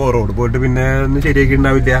 അപ്പൊ റോഡ് പോയിട്ട് പിന്നെ ഒന്നും ശരിയാക്കി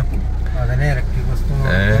ഉണ്ടാവില്ല.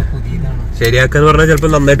 ശരിയാക്കാന്ന് പറഞ്ഞാൽ ചിലപ്പോ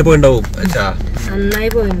നന്നായിട്ട് പോയിണ്ടാവും.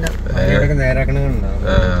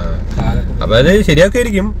 അപ്പൊ അത്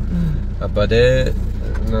ശരിയാക്കായിരിക്കും. അപ്പൊ അത്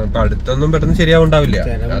അടുത്തൊന്നും പെട്ടെന്ന് ശരിയാവുണ്ടാവില്ല.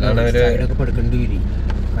 അതാണ് അവര്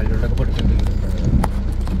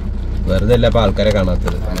വെറുതെ അല്ല അപ്പൊ ആൾക്കാരെ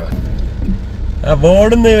കാണാത്തത്.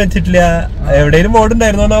 ബോർഡൊന്നും വെച്ചിട്ടില്ല. എവിടെയും ബോർഡ്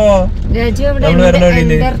ഉണ്ടായിരുന്നോന്നാവോ?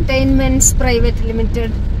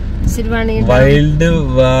 വൈൽഡ്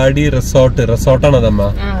വാടി റിസോർട്ടാണ് അതമ്മ.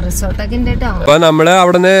 അപ്പൊ നമ്മള്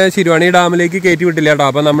അവിടുന്ന് ശിരുവാണി ഡാമിലേക്ക് കയറ്റി വിട്ടില്ല കേട്ടോ.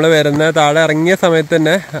 അപ്പൊ നമ്മള് വരുന്ന താഴെ ഇറങ്ങിയ സമയത്ത്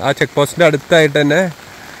തന്നെ ആ ചെക്ക് പോസ്റ്റിന്റെ അടുത്തായിട്ട് തന്നെ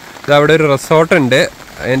അവിടെ ഒരു റിസോർട്ട് ഉണ്ട്.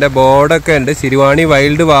 അതിന്റെ ബോർഡൊക്കെ ഉണ്ട്, ശിരുവാണി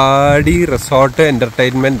വൈൽഡ് വാടി റിസോർട്ട്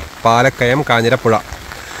എന്റർടൈൻമെന്റ് പാലക്കയം കാഞ്ഞിരപ്പുഴ.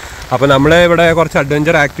 അപ്പൊ നമ്മള് ഇവിടെ കുറച്ച്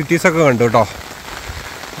അഡ്വഞ്ചർ ആക്ടിവിറ്റീസ് ഒക്കെ കണ്ടു കേട്ടോ.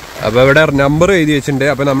 അപ്പൊ ഇവിടെ നമ്പർ എഴുതി വെച്ചിട്ടുണ്ട്.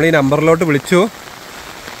 അപ്പൊ നമ്മൾ ഈ നമ്പറിലോട്ട് വിളിച്ചു.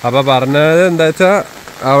 അപ്പൊ പറഞ്ഞത് എന്താ വെച്ചാ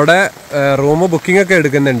അവിടെ റൂം ബുക്കിംഗ് ഒക്കെ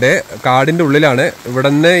എടുക്കുന്നുണ്ട്. കാടിൻ്റെ ഉള്ളിലാണ്. ഇവിടെ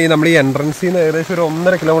നിന്ന് നമ്മൾ ഈ എൻട്രൻസിൽ നിന്ന് ഏകദേശം ഒരു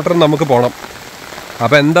 1.5 കിലോമീറ്റർ നമുക്ക് പോകണം.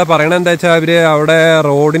 അപ്പോൾ എന്താ പറയണത് എന്താ വെച്ചാൽ അവർ അവിടെ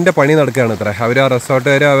റോഡിൻ്റെ പണി നടക്കുകയാണ് അത്ര. അവർ ആ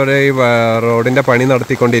റിസോർട്ടുകാർ അവർ ഈ റോഡിൻ്റെ പണി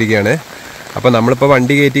നടത്തിക്കൊണ്ടിരിക്കുകയാണ്. അപ്പോൾ നമ്മളിപ്പോൾ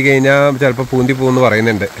വണ്ടി കയറ്റി കഴിഞ്ഞാൽ ചിലപ്പോൾ പൂന്തി പോകുമെന്ന്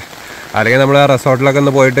പറയുന്നുണ്ട്. അല്ലെങ്കിൽ നമ്മൾ ആ റിസോർട്ടിലൊക്കെ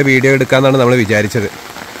ഒന്ന് പോയിട്ട് വീഡിയോ എടുക്കാമെന്നാണ് നമ്മൾ വിചാരിച്ചത്.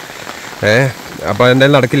 അപ്പോൾ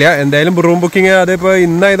എന്തായാലും നടക്കില്ല. എന്തായാലും റൂം ബുക്കിംഗ് അതിപ്പോൾ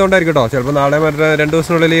ഇന്നായതുകൊണ്ടായിരിക്കും കേട്ടോ. ചിലപ്പോൾ നാളെ 2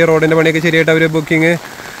 ദിവസത്തിനുള്ളിൽ ഈ റോഡിൻ്റെ പണിയൊക്കെ ശരിയായിട്ട് അവർ ബുക്കിംഗ്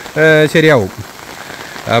ശരിയാവും.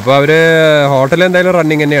 അപ്പോൾ അവർ ഹോട്ടൽ എന്തായാലും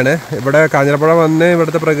റണ്ണിങ് തന്നെയാണ്. ഇവിടെ കാഞ്ഞിരപ്പുഴ വന്ന്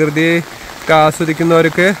ഇവിടുത്തെ പ്രകൃതി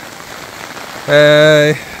ആസ്വദിക്കുന്നവർക്ക്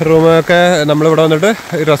റൂമൊക്കെ നമ്മളിവിടെ വന്നിട്ട്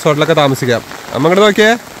റിസോർട്ടിലൊക്കെ താമസിക്കാം. അമ്മ ഇങ്ങോട്ട്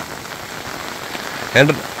നോക്കിയേ,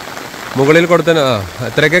 മുകളിൽ കൊടുത്തതിന്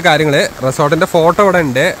ഇത്രയൊക്കെ കാര്യങ്ങൾ. റിസോർട്ടിൻ്റെ ഫോട്ടോ ഇവിടെ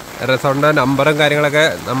ഉണ്ട്. റിസോർട്ടിൻ്റെ നമ്പറും കാര്യങ്ങളൊക്കെ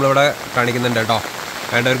നമ്മളിവിടെ കാണിക്കുന്നുണ്ട് കേട്ടോ.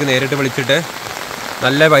 വേണ്ടവർക്ക് നേരിട്ട് വിളിച്ചിട്ട്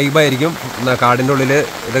നല്ല വൈബായിരിക്കും കാടിൻ്റെ ഉള്ളിൽ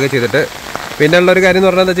ഇതൊക്കെ ചെയ്തിട്ട്. പിന്നെ ഉള്ളൊരു കാര്യം എന്ന്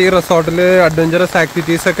പറഞ്ഞാൽ എന്താ വെച്ചാൽ ഈ റിസോർട്ടിൽ അഡ്വഞ്ചറസ്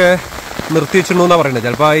ആക്ടിവിറ്റീസൊക്കെ നിർത്തി വെച്ചിട്ടുണ്ടെന്നാണ് പറയുന്നത്.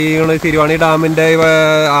 ചിലപ്പോൾ ഈ സിരുവാണി ഡാമിൻ്റെ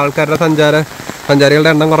ആൾക്കാരുടെ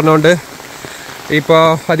സഞ്ചാരികളുടെ എണ്ണം കുറഞ്ഞുകൊണ്ട് ഇപ്പോൾ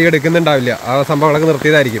അധികം എടുക്കുന്നുണ്ടാവില്ല. ആ സംഭവങ്ങളൊക്കെ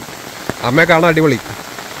നിർത്തിയതായിരിക്കും. അമ്മയെ കാണാൻ അടിപൊളി,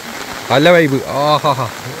 നല്ല വൈബ്. ആഹാ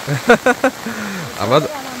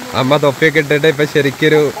അമ്മ തൊപ്പിയൊക്കെ ഇട്ടിട്ട് ഇപ്പം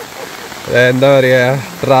ശരിക്കൊരു എന്താ പറയുക,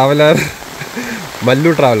 ട്രാവലർ,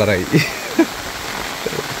 മല്ലു ട്രാവലറായി.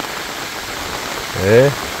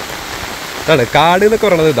 ആണ് കാട് എന്നൊക്കെ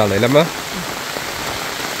പറയണത് ഇതാണ് അല്ലേ അമ്മ?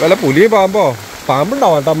 വല്ല പുലി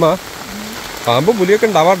പാമ്പുണ്ടാവാം കേട്ടോ അമ്മ. പാമ്പ് പുലിയൊക്കെ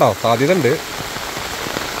ഉണ്ടാവാം കേട്ടോ, സാധ്യത ഉണ്ട്.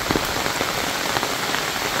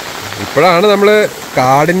 ഇപ്പോഴാണ് നമ്മൾ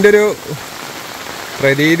കാടിൻ്റെ ഒരു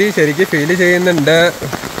പ്രതീതി ശരിക്കും ഫീൽ ചെയ്യുന്നുണ്ട്.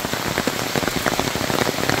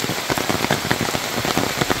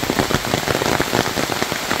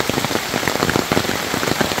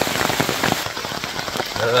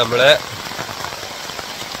 നമ്മള്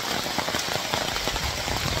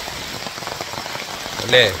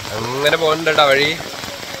അല്ലേ അങ്ങനെ പോകുന്നുണ്ട് വഴി.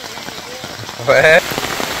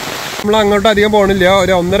 നമ്മൾ അങ്ങോട്ട് അധികം പോകണില്ല.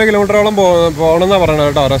 ഒരു 1.5 കിലോമീറ്ററോളം പോകണമെന്നാണ് പറയണത്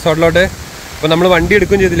കേട്ടോ റിസോർട്ടിലോട്ട്. അപ്പോൾ നമ്മൾ വണ്ടി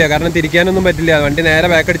എടുക്കുകയും ചെയ്തില്ല, കാരണം തിരിക്കാനൊന്നും പറ്റില്ല. വണ്ടി നേരെ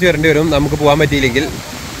ബാക്കടിച്ച് വരേണ്ടി വരും നമുക്ക് പോകാൻ പറ്റിയില്ലെങ്കിൽ.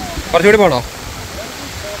 കുറച്ചുകൂടി പോകണോ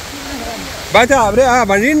ബാച്ചാ? അവർ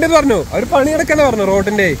വഴിയുണ്ടെന്ന് പറഞ്ഞു, അവർ പണിയെടുക്കാന്ന് പറഞ്ഞു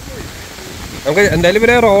റോഡിൻ്റെ. നമുക്ക് എന്തായാലും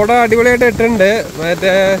ഇവരെ റോഡ് അടിപൊളിയായിട്ട് ഇട്ടിട്ടുണ്ട്.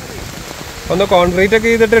 മറ്റേ ഒന്ന് കോൺക്രീറ്റ് ഒക്കെ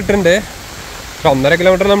ചെയ്തിട്ട് ഇട്ടിട്ടുണ്ട്. 1.5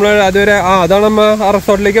 കിലോമീറ്റർ നമ്മൾ അതുവരെ അതാണ് നമ്മ ആ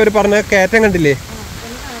റിസോർട്ടിലേക്ക് അവർ പറഞ്ഞ കയറ്റം കണ്ടില്ലേ?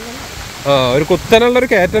 ഒരു കുത്തനുള്ളൊരു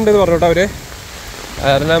കയറ്റം ഉണ്ടെന്ന് പറഞ്ഞു കേട്ടോ അവര്.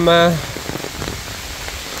 കാരണം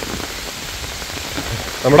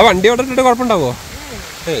നമ്മുടെ വണ്ടി അവിടെ ഇട്ടിട്ട് കുഴപ്പമുണ്ടാവോ?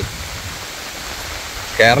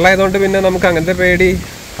 കേരളം ആയതുകൊണ്ട് പിന്നെ നമുക്ക് അങ്ങനത്തെ പേടി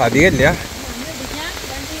അധികമില്ല.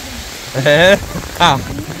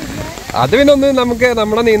 അത് പിന്നെ ഒന്ന് നമുക്ക്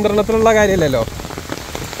നമ്മുടെ നിയന്ത്രണത്തിലുള്ള കാര്യമല്ലല്ലോ.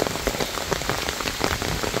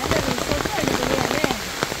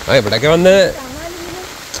 ഇവിടെയൊക്കെ വന്ന്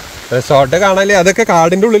റിസോർട്ട് കാണാല്ലേ, അതൊക്കെ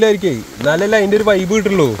കാടിന്റെ ഉള്ളിലായിരിക്കും. എന്നാലല്ലേ അതിന്റെ ഒരു വൈബ്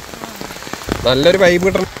കിട്ടുള്ളൂ. നല്ലൊരു വൈബ്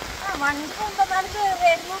കിട്ടണം.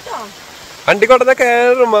 വണ്ടി കൊണ്ടുവന്ന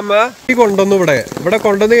കയറും അമ്മ. ഈ കൊണ്ടുവന്നു ഇവിടെ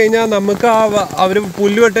കൊണ്ടുവന്ന് കഴിഞ്ഞാൽ നമുക്ക് അവര്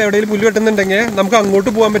എവിടെയെങ്കിലും പുല്ല് വെട്ടുന്നുണ്ടെങ്കിൽ നമുക്ക് അങ്ങോട്ട്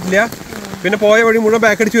പോകാൻ പറ്റില്ല. പിന്നെ പോയ വഴി മുഴുവൻ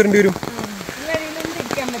ബാക്കടിച്ച് വരേണ്ടി വരും.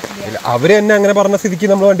 അവര് തന്നെ അങ്ങനെ പറഞ്ഞ സ്ഥിതിക്ക്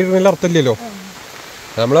നമ്മൾ വണ്ടി എടുക്കുന്നതിൽ അർത്ഥമില്ലല്ലോ.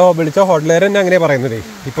 നമ്മൾ വിളിച്ച ഹോട്ടലുകാർ തന്നെ അങ്ങനെ പറയുന്നത്,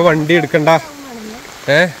 ഇപ്പൊ വണ്ടി എടുക്കണ്ട.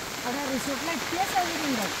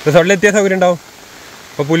 റിസോർട്ടിലെത്തിയ സൗകര്യം ഉണ്ടാവും.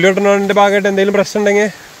 അപ്പോൾ പുല്ല് വെട്ടുന്നതിൻ്റെ ഭാഗമായിട്ട് എന്തെങ്കിലും പ്രശ്നം ഉണ്ടെങ്കിൽ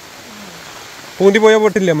പൂന്തി പോയാൽ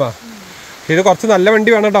പൊട്ടില്ല അമ്മ. ഇത് കുറച്ച് നല്ല വണ്ടി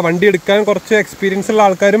വേണം കേട്ടോ. വണ്ടി എടുക്കാൻ കുറച്ച് എക്സ്പീരിയൻസ് ഉള്ള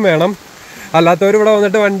ആൾക്കാരും വേണം. അല്ലാത്തവർ ഇവിടെ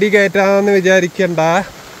വന്നിട്ട് വണ്ടി കയറ്റാമെന്ന് വിചാരിക്കണ്ട.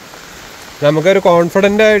 നമുക്കൊരു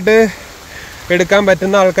കോൺഫിഡൻ്റ് ആയിട്ട് എടുക്കാൻ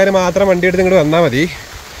പറ്റുന്ന ആൾക്കാർ മാത്രം വണ്ടി എടുത്ത് ഇങ്ങോട്ട് വന്നാൽ മതി.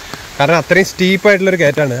 കാരണം അത്രയും സ്റ്റീപ്പായിട്ടുള്ളൊരു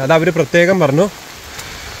കയറ്റാണ്. അത് അവർ പ്രത്യേകം പറഞ്ഞു,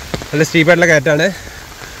 നല്ല സ്റ്റീപ്പായിട്ടുള്ള കയറ്റാണ്.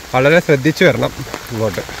 വളരെ ശ്രദ്ധിച്ച് വരണം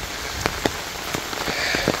ഇങ്ങോട്ട്.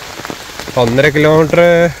 1.5 കിലോമീറ്റർ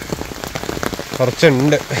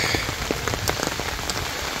കുറച്ചുണ്ട്.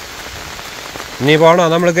 ഇനി പോകണോ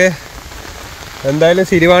നമ്മൾക്ക്? എന്തായാലും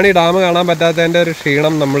സിരുവാണി ഡാം കാണാൻ പറ്റാത്തതിൻ്റെ ഒരു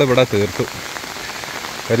ക്ഷീണം നമ്മളിവിടെ തീർത്തു.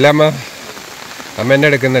 അല്ല അമ്മ എന്നെ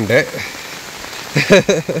എടുക്കുന്നുണ്ട്.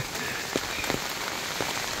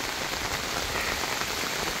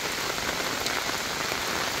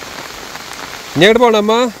 ഇനി എങ്ങോട്ട് പോകണം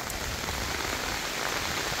അമ്മ?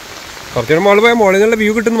 കുറച്ചുകൂടെ മോളിൽ പോയാൽ മോളിൽ നിന്നുള്ള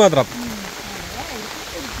വ്യൂ കിട്ടുന്നു മാത്രം.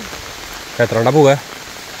 എത്ര കൊണ്ടാ പോവുക?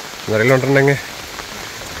 1.5 കിലോമീറ്റർ ഉണ്ടെങ്കിൽ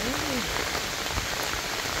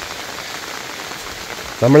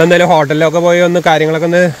നമ്മളെന്തായാലും ഹോട്ടലിലൊക്കെ പോയി ഒന്ന് കാര്യങ്ങളൊക്കെ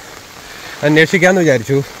ഒന്ന് അന്വേഷിക്കാമെന്ന്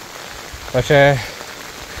വിചാരിച്ചു. പക്ഷേ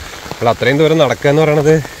നമ്മൾ അത്രയും ദൂരം നടക്കുക എന്ന്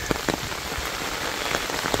പറയണത്,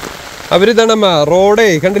 അവരിതാണമ്മ റോഡേ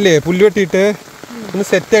കണ്ടില്ലേ, പുല്ല് വെട്ടിയിട്ട് ഒന്നും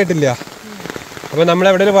സെറ്റായിട്ടില്ല. അപ്പോൾ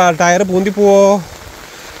നമ്മളെവിടെയും ടയർ പൂന്തി പോവോ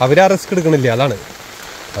അവരാ റിസ്ക് എടുക്കണില്ല, അതാണ്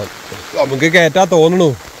നമുക്ക് കയറ്റാ തോന്നണു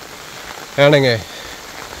വേണമെങ്കിൽ.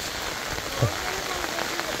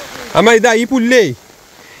 അമ്മ ഇതാ ഈ പുല്ലേ,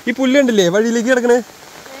 ഈ പുല്ലുണ്ടല്ലേ വഴിയിലേക്ക് കിടക്കണേ,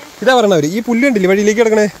 ഇതാ പറയണവർ, ഈ പുല്ലുണ്ടല്ലേ വഴിയിലേക്ക്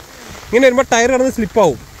കിടക്കണേ, ഇങ്ങനെ വരുമ്പോൾ ടയർ കിടന്ന്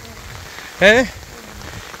സ്ലിപ്പാവും.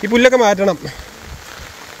 ഈ പുല്ലൊക്കെ മാറ്റണം.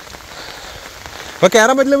 അപ്പോൾ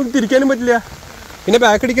കയറാൻ പറ്റില്ല, നമുക്ക് തിരിക്കാനും പറ്റില്ല, പിന്നെ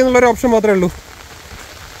ബാക്ക് അടിക്കാന്നുള്ളൊരു ഓപ്ഷൻ മാത്രമേ ഉള്ളൂ.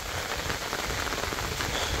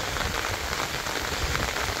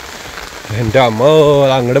 എൻ്റെ അമ്മ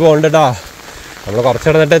അങ്ങോട്ട് പോകണ്ടട്ടാ, നമ്മൾ കുറച്ച്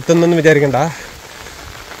കിടന്നിട്ട് എത്തുന്നെന്ന് വിചാരിക്കണ്ട.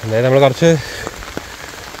 എന്തായാലും നമ്മൾ കുറച്ച്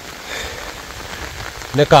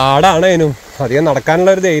പിന്നെ കാടാണേനും അധികം നടക്കാനുള്ള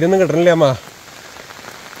ഒരു ധൈര്യം ഒന്നും കിട്ടണില്ല അമ്മ.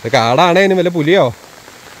 ഇത് കാടാണേനും വല്ല പുലിയോ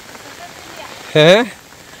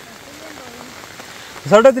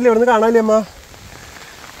റിസോർട്ട് എത്തില്ല, ഇവിടുന്ന് കാണാനില്ലേ അമ്മ?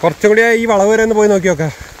 കുറച്ചും കൂടി ഈ വളവ് വരെ ഒന്ന് പോയി നോക്കി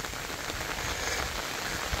നോക്കാം.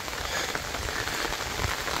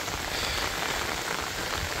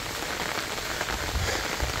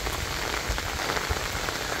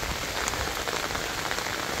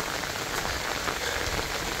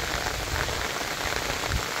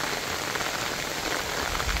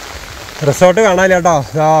 റിസോർട്ട് കാണാനില്ല കേട്ടോ,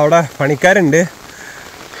 അവിടെ പണിക്കാരുണ്ട്.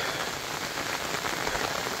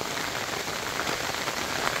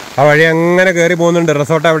 ആ വഴി അങ്ങനെ കയറി പോകുന്നുണ്ട്.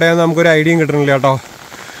 റിസോർട്ട് എവിടെയാണെന്ന് നമുക്കൊരു ഐഡിയയും കിട്ടണില്ല കേട്ടോ.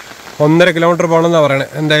 1.5 കിലോമീറ്റർ പോകണമെന്നാണ്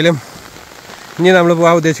പറയണത്. എന്തായാലും ഇനി നമ്മൾ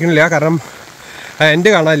പോകാൻ ഉദ്ദേശിക്കുന്നില്ല, കാരണം എൻ്റെ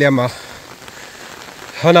കാണാനില്ല അമ്മ.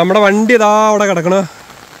 അപ്പോൾ നമ്മുടെ വണ്ടി ഇതാ അവിടെ കിടക്കണ,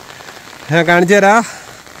 ഞാൻ കാണിച്ചു തരാം.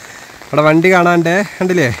 അവിടെ വണ്ടി കാണാണ്ടേ,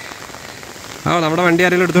 കണ്ടില്ലേ? നമ്മുടെ വണ്ടി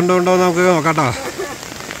ആരെങ്കിലും എടുത്തുകൊണ്ടോ നമുക്ക് നോക്കാം കേട്ടോ.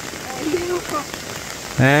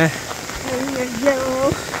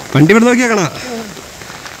 വണ്ടി ഇവിടെ നോക്കിയാ കാണാ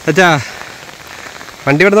അച്ഛാ,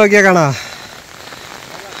 വണ്ടി ഇവിടെ നോക്കിയാ കാണാ.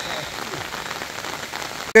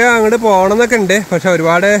 അങ്ങോട്ട് പോകണമെന്നൊക്കെ ഉണ്ട്, പക്ഷെ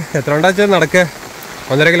ഒരുപാട് എത്ര ഉണ്ടാ വെച്ചാൽ നടക്കുക.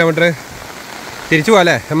 1.5 കിലോമീറ്റർ തിരിച്ചു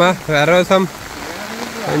പോകാല്ലേ അമ്മ? വേറെ ദിവസം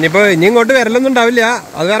ഇനിയിപ്പോൾ ഇനി ഇങ്ങോട്ട് വരലൊന്നും ഉണ്ടാവില്ല,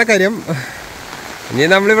 അത് വേറെ കാര്യം. ഇനി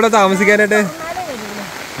നമ്മളിവിടെ താമസിക്കാനായിട്ട്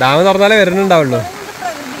ഡാം തുറന്നാലേ വരുന്നുണ്ടാവുള്ളൂ.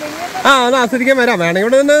 ഒന്ന് ആസ്വദിക്കാൻ വരാം, വേണമെങ്കിൽ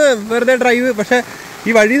ഇവിടെ നിന്ന് വെറുതെ ഡ്രൈവ്. പക്ഷെ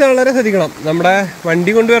ഈ വഴി വളരെ ശ്രദ്ധിക്കണം, നമ്മുടെ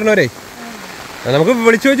വണ്ടി കൊണ്ടുവരണവരെ. നമുക്ക്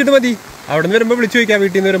വിളിച്ചു ചോദിച്ചിട്ട് മതി, അവിടെ നിന്ന് വരുമ്പോൾ വിളിച്ചു ചോദിക്കാം,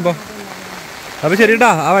 വീട്ടിൽ നിന്ന് വരുമ്പോൾ. അപ്പോൾ ശരി കേട്ടോ,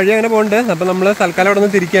 ആ വഴി അങ്ങനെ പോകുന്നുണ്ട്. അപ്പം നമ്മൾ തൽക്കാലം അവിടെ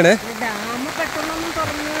നിന്ന് തിരിക്കുകയാണ്.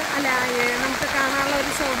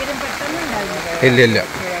 ഇല്ല ഇല്ല,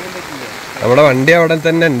 നമ്മുടെ വണ്ടി അവിടെ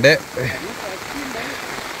തന്നെ ഉണ്ട്.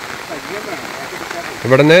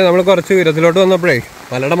 ഇവിടെ നിന്ന് നമ്മൾ കുറച്ച് ഉയരത്തിലോട്ട് വന്നപ്പോഴേ,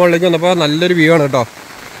 മലയുടെ മുകളിലേക്ക് വന്നപ്പോൾ നല്ലൊരു വ്യൂ ആണ് കേട്ടോ.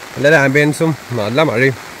 നല്ലൊരു ആംബിയൻസും നല്ല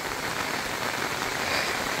മഴയും.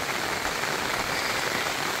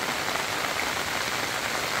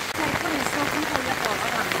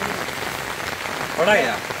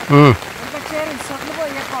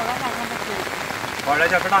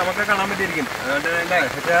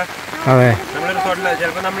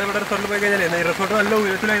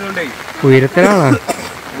 ഉയരത്തിലാണ്,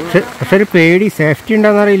 പക്ഷെ ഒരു പേടി, സേഫ്റ്റി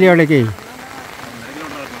ഉണ്ടോന്ന് അറിയില്ല അവിടേക്ക്.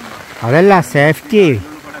 അതല്ല സേഫ്റ്റി,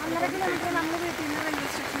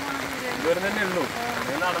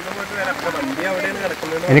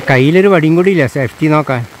 അതിന് കയ്യിലൊരു വടിയും കൂടി ഇല്ല സേഫ്റ്റി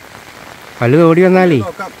നോക്കാൻ. പലത് ഓടി വന്നാലേ,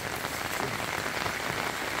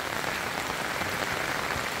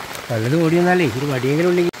 പലത് ഓടി വന്നാലേ ഒരു വടിയെങ്കിലും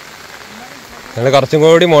ഉണ്ടെങ്കിൽ. ഞങ്ങൾ കുറച്ചും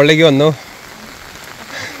കൂടി മുകളിലേക്ക് വന്നു.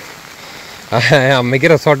 അമ്മയ്ക്ക്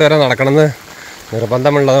റിസോർട്ട് വരെ നടക്കണമെന്ന്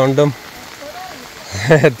നിർബന്ധമുള്ളതുകൊണ്ടും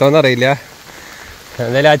എത്തോന്നറിയില്ല.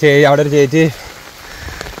 എന്തായാലും അവിടെ ഒരു ചേച്ചി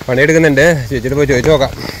പണിയെടുക്കുന്നുണ്ട്, ചേച്ചിയോട് പോയി ചോദിച്ചു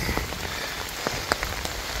നോക്കാം.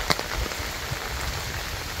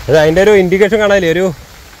 അത് അതിൻ്റെ ഒരു ഇൻഡിക്കേഷൻ കാണാനില്ല, ഒരു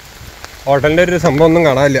ഹോട്ടലിൻ്റെ ഒരു സംഭവം ഒന്നും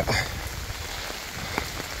കാണാനില്ല.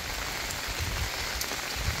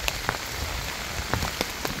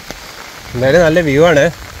 എന്തായാലും നല്ല വ്യൂ ആണ്,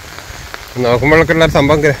 നോക്കുമ്പോഴൊക്കെ ഉള്ള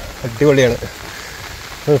സംഭവം അടിപൊളിയാണ്.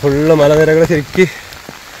 ഫുള്ള് മലനിരകൾ ശരിക്ക്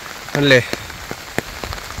അല്ലേ.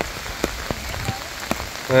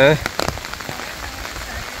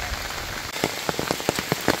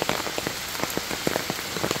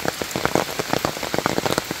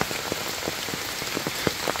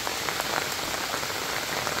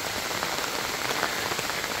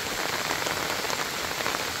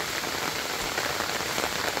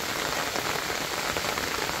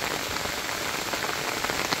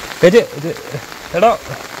 ചേച്ചി ചേട്ടാ,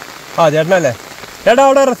 ചേട്ടനല്ലേ ചേട്ടാ?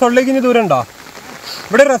 അവിടെ റിസോർട്ടിലേക്ക് ഇനി ദൂരം ഉണ്ടോ?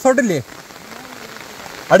 ഇവിടെ റിസോർട്ടില്ലേ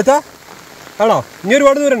അടുത്താ? ആണോ? ഇനി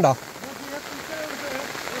ഒരുപാട് ദൂരം ഉണ്ടോ?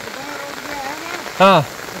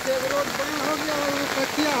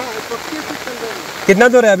 कितना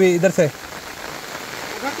दूर है अभी इधर से?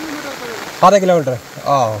 आधा किलोमीटर।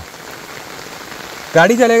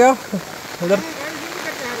 गाड़ी चलेगा उधर?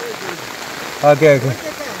 ओके ओके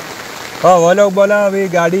हाँ वो लोग बोला अभी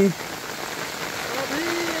गाड़ी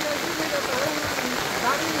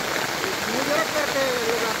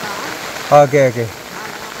ഓക്കെ ഓക്കെ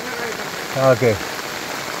ഓക്കെ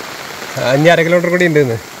 5-6 കിലോമീറ്റർ കൂടി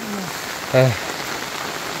ഉണ്ടെന്ന്.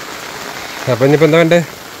 അപ്പം ഇനിയിപ്പോൾ എന്താ വേണ്ടേ?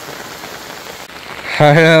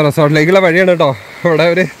 റിസോർട്ടിലേക്കുള്ള വഴിയാണ് കേട്ടോ. ഇവിടെ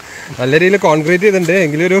ഒരു നല്ല രീതിയിൽ കോൺക്രീറ്റ് ചെയ്തിട്ടുണ്ട്.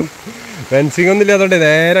 എങ്കിലും ഒരു ഫെൻസിങ് ഒന്നും ഇല്ലാത്തതുകൊണ്ട്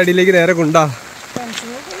നേരെ അടിയിലേക്ക് നേരെ കൊണ്ടാ.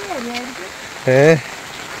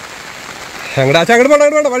 അങ്ങോട്ട് ആച്ചാ അങ്ങോട്ട് വേണ്ട,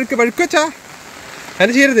 അങ്ങോട്ട് വേണ്ട, വഴുക്ക് വഴുക്ക് വെച്ചാ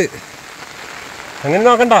അങ്ങനെ ചെയ്യരുത്. അങ്ങനെ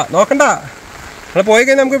നോക്കണ്ട നോക്കണ്ട. നമ്മൾ പോയി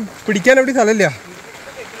കഴിഞ്ഞാൽ നമുക്ക് പിടിക്കാൻ എവിടെ സ്ഥലമില്ല.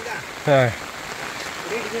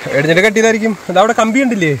 എടിഞ്ഞിട്ട് കട്ടിയതായിരിക്കും. അതവിടെ കമ്പി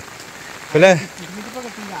ഉണ്ടില്ലേ അല്ലേ?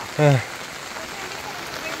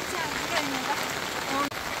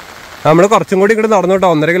 നമ്മൾ കുറച്ചും കൂടി ഇങ്ങോട്ട് നടന്നു കേട്ടോ.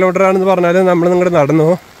 1.5 കിലോമീറ്റർ ആണെന്ന് പറഞ്ഞാലും നമ്മൾ ഇങ്ങോട്ട് നടന്നു.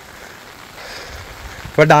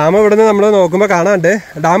 ഇപ്പോൾ ഡാം ഇവിടെ നിന്ന് നമ്മൾ നോക്കുമ്പോൾ കാണാനുണ്ട്.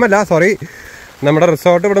 ഡാമല്ല, സോറി, നമ്മുടെ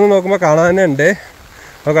റിസോർട്ട് ഇവിടെ നിന്ന് നോക്കുമ്പോൾ കാണാനുണ്ട്.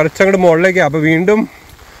 അപ്പോൾ കുറച്ചങ്ങോട്ട് മുകളിലേക്ക്. അപ്പോൾ വീണ്ടും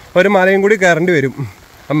ഒരു മലയും കൂടി കയറേണ്ടി വരും.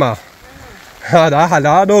 അമ്മ അതാ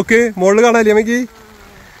ഹലാ നോക്ക്, മുകളിൽ കാണാല്ലേ അമ്മയ്ക്ക്?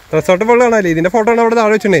 റിസോർട്ട് മുകളിൽ കാണാല്ലേ? ഇതിൻ്റെ ഫോട്ടോ ആണ് അവിടെ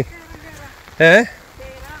താഴെ വെച്ചിട്ടുണ്ടേ.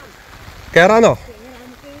 കയറാന്നോ?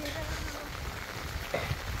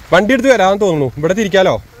 വണ്ടി എടുത്ത് വരാമെന്ന് തോന്നുന്നു. ഇവിടെ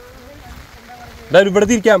തിരിക്കാലോ? ഇവിടെ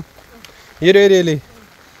തിരിക്കാം ഈ ഒരു ഏരിയയിൽ.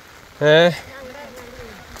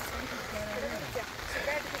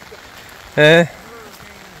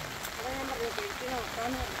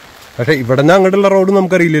 പക്ഷെ ഇവിടെ നിന്ന് അങ്ങോട്ടുള്ള റോഡ്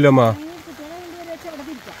നമുക്കറിയില്ലല്ലോ അമ്മ.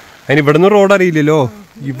 അതിന് ഇവിടെ നിന്ന് റോഡ് അറിയില്ലല്ലോ.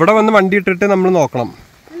 ഇവിടെ വന്ന് വണ്ടി ഇട്ടിട്ട് നമ്മൾ നോക്കണം.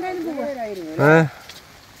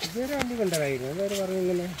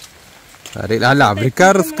 അറിയില്ല. അല്ല അവർക്ക് ആ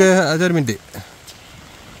റിസ്ക്. അതൊരു മിനിറ്റ്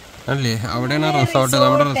അല്ലേ? അവിടെയാണ് റിസോർട്ട്,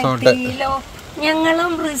 നമ്മുടെ റിസോർട്ട്.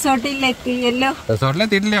 ഞങ്ങളും റിസോർട്ടിലെത്തിയല്ലോ.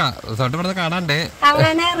 റിസോർട്ടിലെത്തിയിട്ടില്ല. റിസോർട്ട് ഇവിടെ കാണാണ്ട്.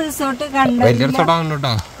 അങ്ങനെ റിസോർട്ട് കണ്ടു. വലിയ റിസോർട്ടാണ്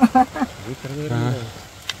കേട്ടോ.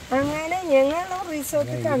 അങ്ങനെ ഞങ്ങളും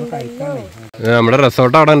റിസോർട്ട് കണ്ടല്ലോ. നമ്മുടെ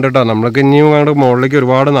റിസോർട്ട് അവിടെ ഉണ്ട് കേട്ടോ. നമ്മൾക്ക് ഇനിയും അങ്ങോട്ട് മുകളിലേക്ക്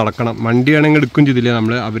ഒരുപാട് നടക്കണം. വണ്ടി ആണെങ്കിൽ എടുക്കും ചെയ്തില്ല.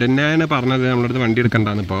 നമ്മൾ അവരെന്നെയാണ് പറഞ്ഞത് നമ്മുടെ അടുത്ത് വണ്ടി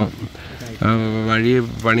എടുക്കണ്ടാന്ന്. ഇപ്പോൾ വഴി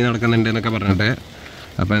പണി നടക്കുന്നുണ്ട് എന്നൊക്കെ പറഞ്ഞിട്ട്.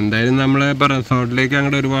 അപ്പോൾ എന്തായാലും നമ്മൾ ഇപ്പോൾ റിസോർട്ടിലേക്ക്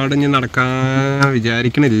അങ്ങോട്ട് ഒരുപാട് ഇനി നടക്കാൻ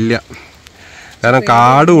വിചാരിക്കണില്ല. കാരണം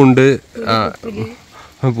കാടും ഉണ്ട്,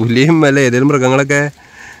 പുലിയും അല്ല ഏതെങ്കിലും മൃഗങ്ങളൊക്കെ.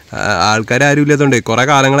 ആൾക്കാരും ഇല്ലാത്തതുകൊണ്ട് കുറേ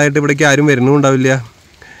കാലങ്ങളായിട്ട് ഇവിടേക്ക് ആരും വരുന്നും ഉണ്ടാവില്ല.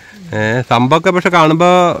 സംഭവമൊക്കെ പക്ഷെ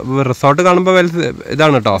കാണുമ്പോൾ റിസോർട്ട് കാണുമ്പോൾ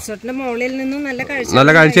ഇതാണ് കേട്ടോ, നല്ല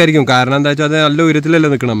കാഴ്ചയായിരിക്കും. കാരണം എന്താ വെച്ചാൽ അത് നല്ല ഉയരത്തിലല്ലേ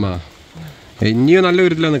നിൽക്കണമ്മ. ഇനിയും നല്ല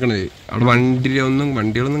ഉയരത്തിലാണ് നിൽക്കണത്. അവിടെ വണ്ടികളൊന്നും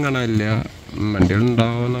കാണാനില്ല.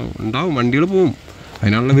 ഉണ്ടാവും, വണ്ടികൾ പോവും.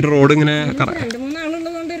 അതിനുള്ള ഒരു റോഡ് ഇങ്ങനെ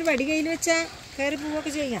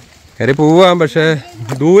കയറി പോവാം. പക്ഷെ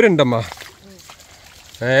ദൂരം ഉണ്ടമ്മ.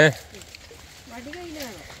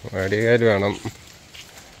 വടി കയറി വേണം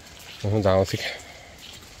താമസിക്കാം.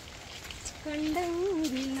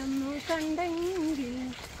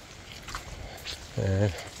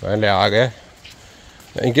 അല്ലേ ആകെ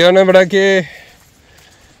എനിക്ക് തോന്നുന്നു ഇവിടേക്ക്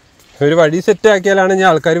ഒരു വഴി സെറ്റ് ആക്കിയാലാണ് ഞാൻ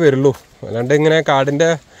ആൾക്കാർ വരുള്ളൂ. അല്ലാണ്ട് ഇങ്ങനെ കാടിൻ്റെ.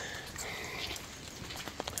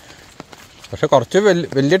 പക്ഷെ കുറച്ച്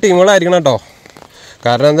വലിയ ടീമുകളായിരിക്കണം കേട്ടോ.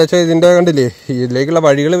 കാരണം എന്താ വെച്ചാൽ ഇതിൻ്റെ കണ്ടില്ലേ, ഇതിലേക്കുള്ള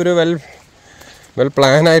വഴികൾ ഇവർ വെൽ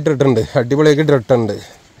പ്ലാൻ ആയിട്ട് ഇട്ടിട്ടുണ്ട്, അടിപൊളിയാക്കി ഇട്ടിട്ടുണ്ട്.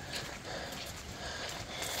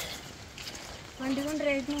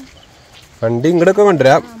 വണ്ടി ഇങ്ങോട്ടൊക്കെ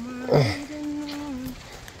കൊണ്ടുവരാം.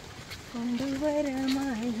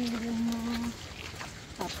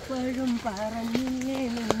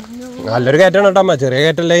 നല്ലൊരു കയറ്റാണ് കേട്ടോ അമ്മ, ചെറിയ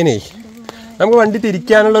കയറ്റല്ല. ഇനി നമുക്ക് വണ്ടി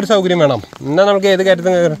തിരിക്കാനുള്ള ഒരു സൗകര്യം വേണം. എന്നാൽ നമുക്ക് ഏത്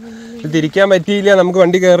കയറ്റത്തും കയറും. തിരിക്കാൻ പറ്റിയില്ല, നമുക്ക്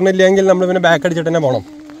വണ്ടി കയറണില്ലെങ്കിൽ നമ്മൾ പിന്നെ ബാക്ക് അടിച്ചിട്ട് തന്നെ പോകണം.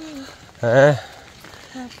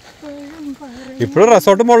 ഇപ്പോഴും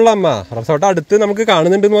റിസോർട്ട് പോകണം അമ്മ. റിസോർട്ട് അടുത്ത് നമുക്ക്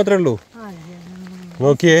കാണുന്നുണ്ടെന്ന് മാത്രമേ ഉള്ളൂ.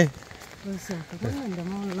 നോക്കിയേ,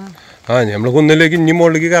 നമ്മൾ കുന്നിലേക്ക് ഇനി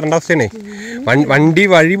മുകളിലേക്ക് കയറേണ്ട അവസ്ഥയാണേ. വണ്ടി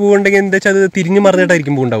വഴി പോകണ്ടെങ്കിൽ എന്താ വെച്ചാൽ അത് തിരിഞ്ഞു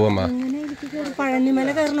മറിഞ്ഞിട്ടായിരിക്കും പോകുണ്ടാവും അമ്മ.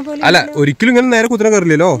 അല്ല ഒരിക്കലും ഇങ്ങനെ നേരെ കുതിര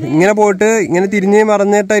കയറില്ലല്ലോ. ഇങ്ങനെ പോയിട്ട് ഇങ്ങനെ തിരിഞ്ഞ്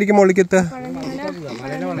മറിഞ്ഞിട്ടായിരിക്കും മുകളിലേക്ക് എത്തുക.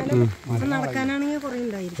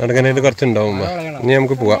 നടക്കാനായിട്ട് കുറച്ചുണ്ടാവും. ഇനി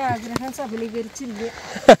നമുക്ക് പോവാം.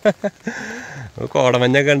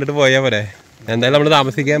 കോടമഞ്ഞൊക്കെ കണ്ടിട്ട് പോയാ പോരെ. എന്തായാലും നമ്മള്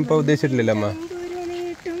താമസിക്കാൻ ഇപ്പൊ ഉദ്ദേശിച്ചിട്ടില്ലല്ലോ അമ്മ.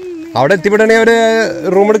 അവിടെ എത്തിപ്പെടണമെങ്കിൽ അവര്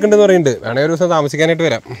റൂം എടുക്കണ്ടെന്ന് പറയുന്നുണ്ട്. വേണമെങ്കിൽ ഒരു ദിവസം താമസിക്കാനായിട്ട്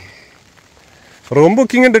വരാം. റൂം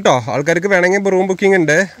ബുക്കിംഗ് ഉണ്ട് കേട്ടോ. ആൾക്കാർക്ക് വേണമെങ്കിൽ റൂം ബുക്കിംഗ്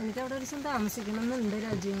ഉണ്ട്.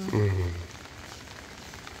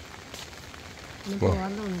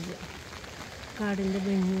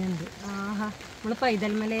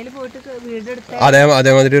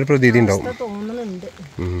 അതേമാതിരി ഒരു പ്രതീതി ഉണ്ടാവും.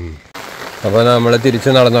 അപ്പോൾ നമ്മൾ തിരിച്ച്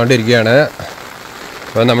നടന്നുകൊണ്ടിരിക്കുകയാണ്.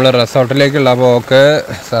 അപ്പോൾ നമ്മൾ റിസോർട്ടിലേക്കുള്ള പോക്ക്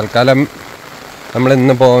തൽക്കാലം നമ്മൾ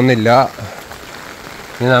ഇന്ന് പോകുന്നില്ല.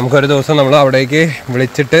 ഇനി നമുക്കൊരു ദിവസം നമ്മൾ അവിടേക്ക്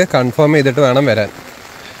വിളിച്ചിട്ട് കൺഫേം ചെയ്തിട്ട് വേണം വരാൻ.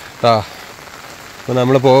 അപ്പോൾ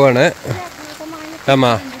നമ്മൾ പോവാണ്. അമ്മ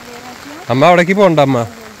അവിടേക്ക് പോകണ്ട അമ്മ,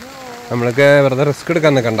 നമ്മൾക്ക് വെറുതെ റിസ്ക്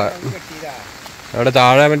എടുക്കാൻ നിൽക്കണ്ട. അവിടെ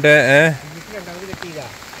താഴെ മറ്റേ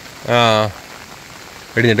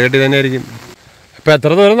ഇടിഞ്ഞിട്ട് കെട്ടി തന്നെ ആയിരിക്കും. ഇപ്പം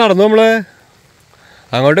എത്ര ദൂരം നടന്നു നമ്മൾ?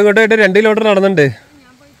 അങ്ങോട്ടും ഇങ്ങോട്ടും ആയിട്ട് 2 കിലോമീറ്റർ നടന്നുണ്ട്.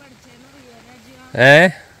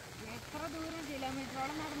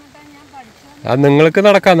 അത് നിങ്ങൾക്ക്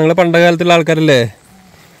നടക്കാം, നിങ്ങൾ പണ്ട കാലത്തുള്ള ആൾക്കാരല്ലേ.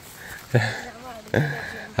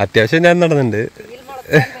 അത്യാവശ്യം ഞാൻ നടന്നുണ്ട്.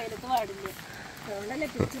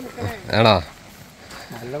 ആണോ?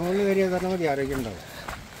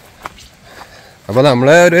 അപ്പോൾ നമ്മൾ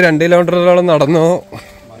ഒരു 2 കിലോമീറ്ററോളം നടന്നു.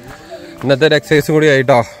 ഇന്നത്തെ ഒരു എക്സസൈസും കൂടി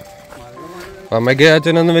ആയിട്ടോ. അമ്മയ്ക്ക്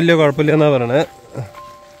അച്ഛനൊന്നും വലിയ കുഴപ്പമില്ല എന്നാ പറയണത്.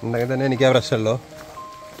 ഉണ്ടെങ്കിൽ തന്നെ എനിക്ക് ആ പ്രശ്നമല്ലോ.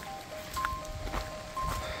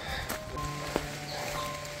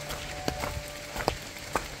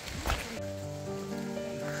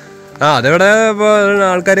 അതെവിടെ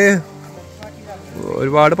ആൾക്കാർ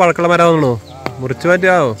ഒരുപാട് പഴക്കമുള്ള മരമാണോ മുറിച്ച്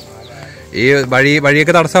പറ്റിയാവോ? ഈ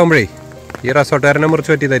വഴിയൊക്കെ തടസ്സമാകുമ്പോഴേ ഈ റിസോർട്ടുകാരനെ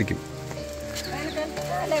മുറിച്ച് പറ്റിയതായിരിക്കും.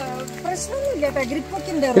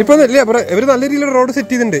 ഇപ്പൊന്നും ഇല്ല, ഇവര് നല്ല രീതിയിൽ റോഡ്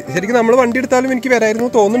സെറ്റ് ചെയ്തിട്ടുണ്ട്. ശരിക്കും നമ്മൾ വണ്ടി എടുത്താലും എനിക്ക് വരായിരുന്നു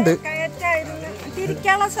തോന്നുന്നുണ്ട്.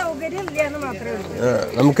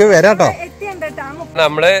 നമുക്ക് വരാട്ടോ.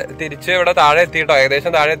 നമ്മള് തിരിച്ച് ഇവിടെ താഴെ എത്തിട്ടോ,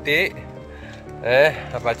 ഏകദേശം താഴെ എത്തി.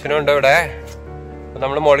 അപ്പൊ അച്ഛനും ഉണ്ട് ഇവിടെ.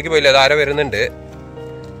 നമ്മള് മുകളിലേക്ക് പോയില്ല, അതാരോ വരുന്നുണ്ട്.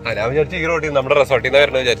 ഞാൻ വിചാരിച്ചു ഈ റോഡിൽ നമ്മുടെ റിസോർട്ടിൽ നിന്ന്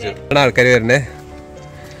വരണം വിചാരിച്ചു. ആൾക്കാർ വരണേ.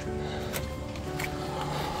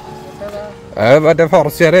 മറ്റേ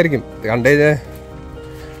ഫോറസ്റ്റുകാരായിരിക്കും. കണ്ടേ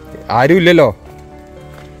ആരും ഇല്ലല്ലോ.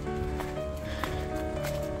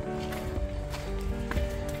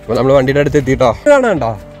 അപ്പൊ നമ്മള് വണ്ടിയുടെ അടുത്ത് എത്തിട്ടോ.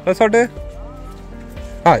 കാണാണ്ടോ റിസോർട്ട്?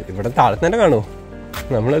 ഇവിടെ താഴെ തന്നെ കാണൂ.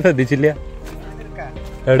 നമ്മള് ശ്രദ്ധിച്ചില്ല.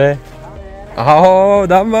 എവിടെ?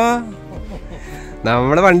 ഇതാമ്മ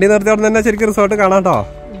നമ്മള് വണ്ടി നിർത്തിയോടെ തന്നെ ശരിക്കും റിസോർട്ട് കാണാട്ടോ.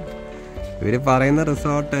 ഇവര് പറയുന്ന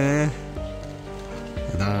റിസോർട്ട്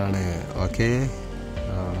ഇതാണ്. ഓക്കെ,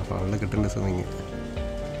 ഫോണിൽ കിട്ടുന്നുണ്ട് സൂമിങ്,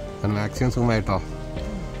 മാക്സിമം സൂം ആയിട്ടോ.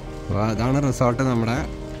 അപ്പോൾ അതാണ് റിസോർട്ട് നമ്മുടെ.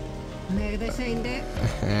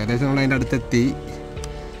 ഏകദേശം നമ്മൾ അതിൻ്റെ അടുത്തെത്തി.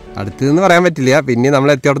 അടുത്തെന്ന് പറയാൻ പറ്റില്ല, പിന്നെ നമ്മൾ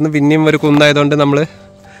എത്തിയോടന്ന് പിന്നെയും ഒരു കുന്നായതുകൊണ്ട് നമ്മൾ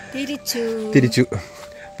തിരിച്ചു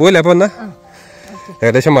പോയില്ല. അപ്പോൾ എന്നാ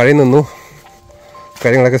ഏകദേശം മഴ നിന്നു,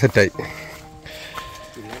 കാര്യങ്ങളൊക്കെ സെറ്റായി.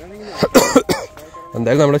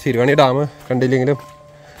 എന്തായാലും നമ്മുടെ ശിരുവാണി ഡാം കണ്ടില്ലെങ്കിലും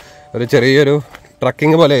ഒരു ചെറിയൊരു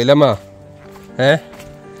ട്രക്കിങ് പോലെ ആയില്ലമ്മ.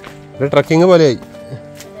 ഒരു ട്രക്കിങ് പോലെയായി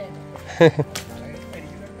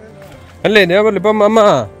അല്ലേ? ഞാൻ പറഞ്ഞു ഇപ്പം അമ്മ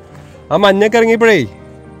ആ മഞ്ഞൊക്കെ ഇറങ്ങിയപ്പോഴേ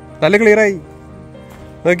നല്ല ക്ലിയറായി.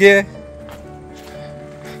 നോക്കിയേ,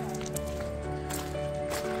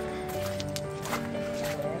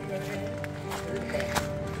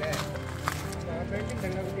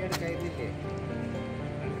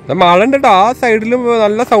 മഴ ഉണ്ട് കേട്ടോ. ആ സൈഡിലും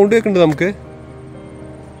നല്ല സൗണ്ട് കേൾക്കുന്നുണ്ട് നമുക്ക്.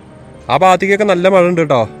 ആ ഭാഗത്തേക്കൊക്കെ നല്ല മഴ ഉണ്ട്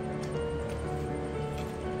കേട്ടോ.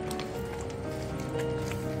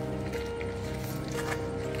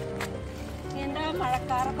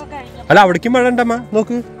 അല്ല അവിടേക്കും മഴ ഉണ്ടമ്മ,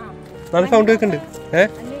 നോക്ക് നല്ല സൗണ്ട് കേൾക്കുന്നുണ്ട്.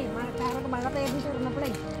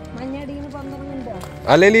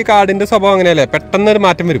 അല്ലെങ്കിൽ ഈ കാടിന്റെ സ്വഭാവം അങ്ങനെയല്ലേ, പെട്ടെന്ന് ഒരു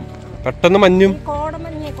മാറ്റം വരും. പെട്ടെന്ന് മഞ്ഞും.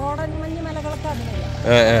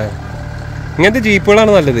 ഇങ്ങനത്തെ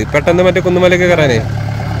ജീപ്പുകളാണ് നല്ലത്, പെട്ടെന്ന് മറ്റേ കുന്നുമലയൊക്കെ കയറാനേ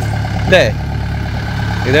അല്ലേ.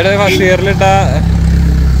 ഇതാണ് ഫസ്റ്റ് ഗിയറിലിട്ട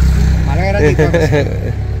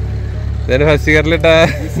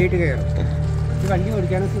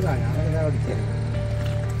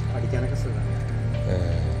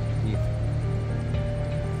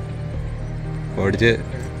ഓടിച്ച്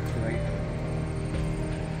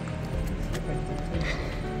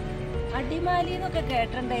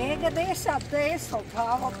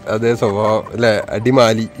അതേ സ്വഭാവം അല്ലേ,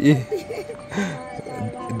 അടിമാലി.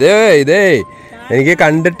 ഇതേ എനിക്ക്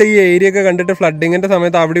കണ്ടിട്ട് ഈ ഏരിയ ഒക്കെ കണ്ടിട്ട് ഫ്ലഡിങ്ങിന്റെ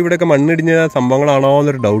സമയത്ത് അവിടെ ഇവിടെ ഒക്കെ മണ്ണിടിഞ്ഞ സംഭവങ്ങളാണോ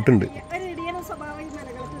എന്നൊരു ഡൗട്ട് ഉണ്ട്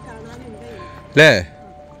അല്ലേ.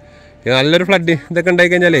 നല്ലൊരു ഫ്ലഡ് ഇതൊക്കെ ഉണ്ടായി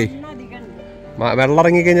കഴിഞ്ഞാലേ, വെള്ളം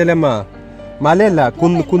ഇറങ്ങി കഴിഞ്ഞാലേ അമ്മ മലയല്ല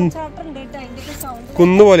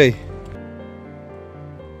കുന്ന് പോലെ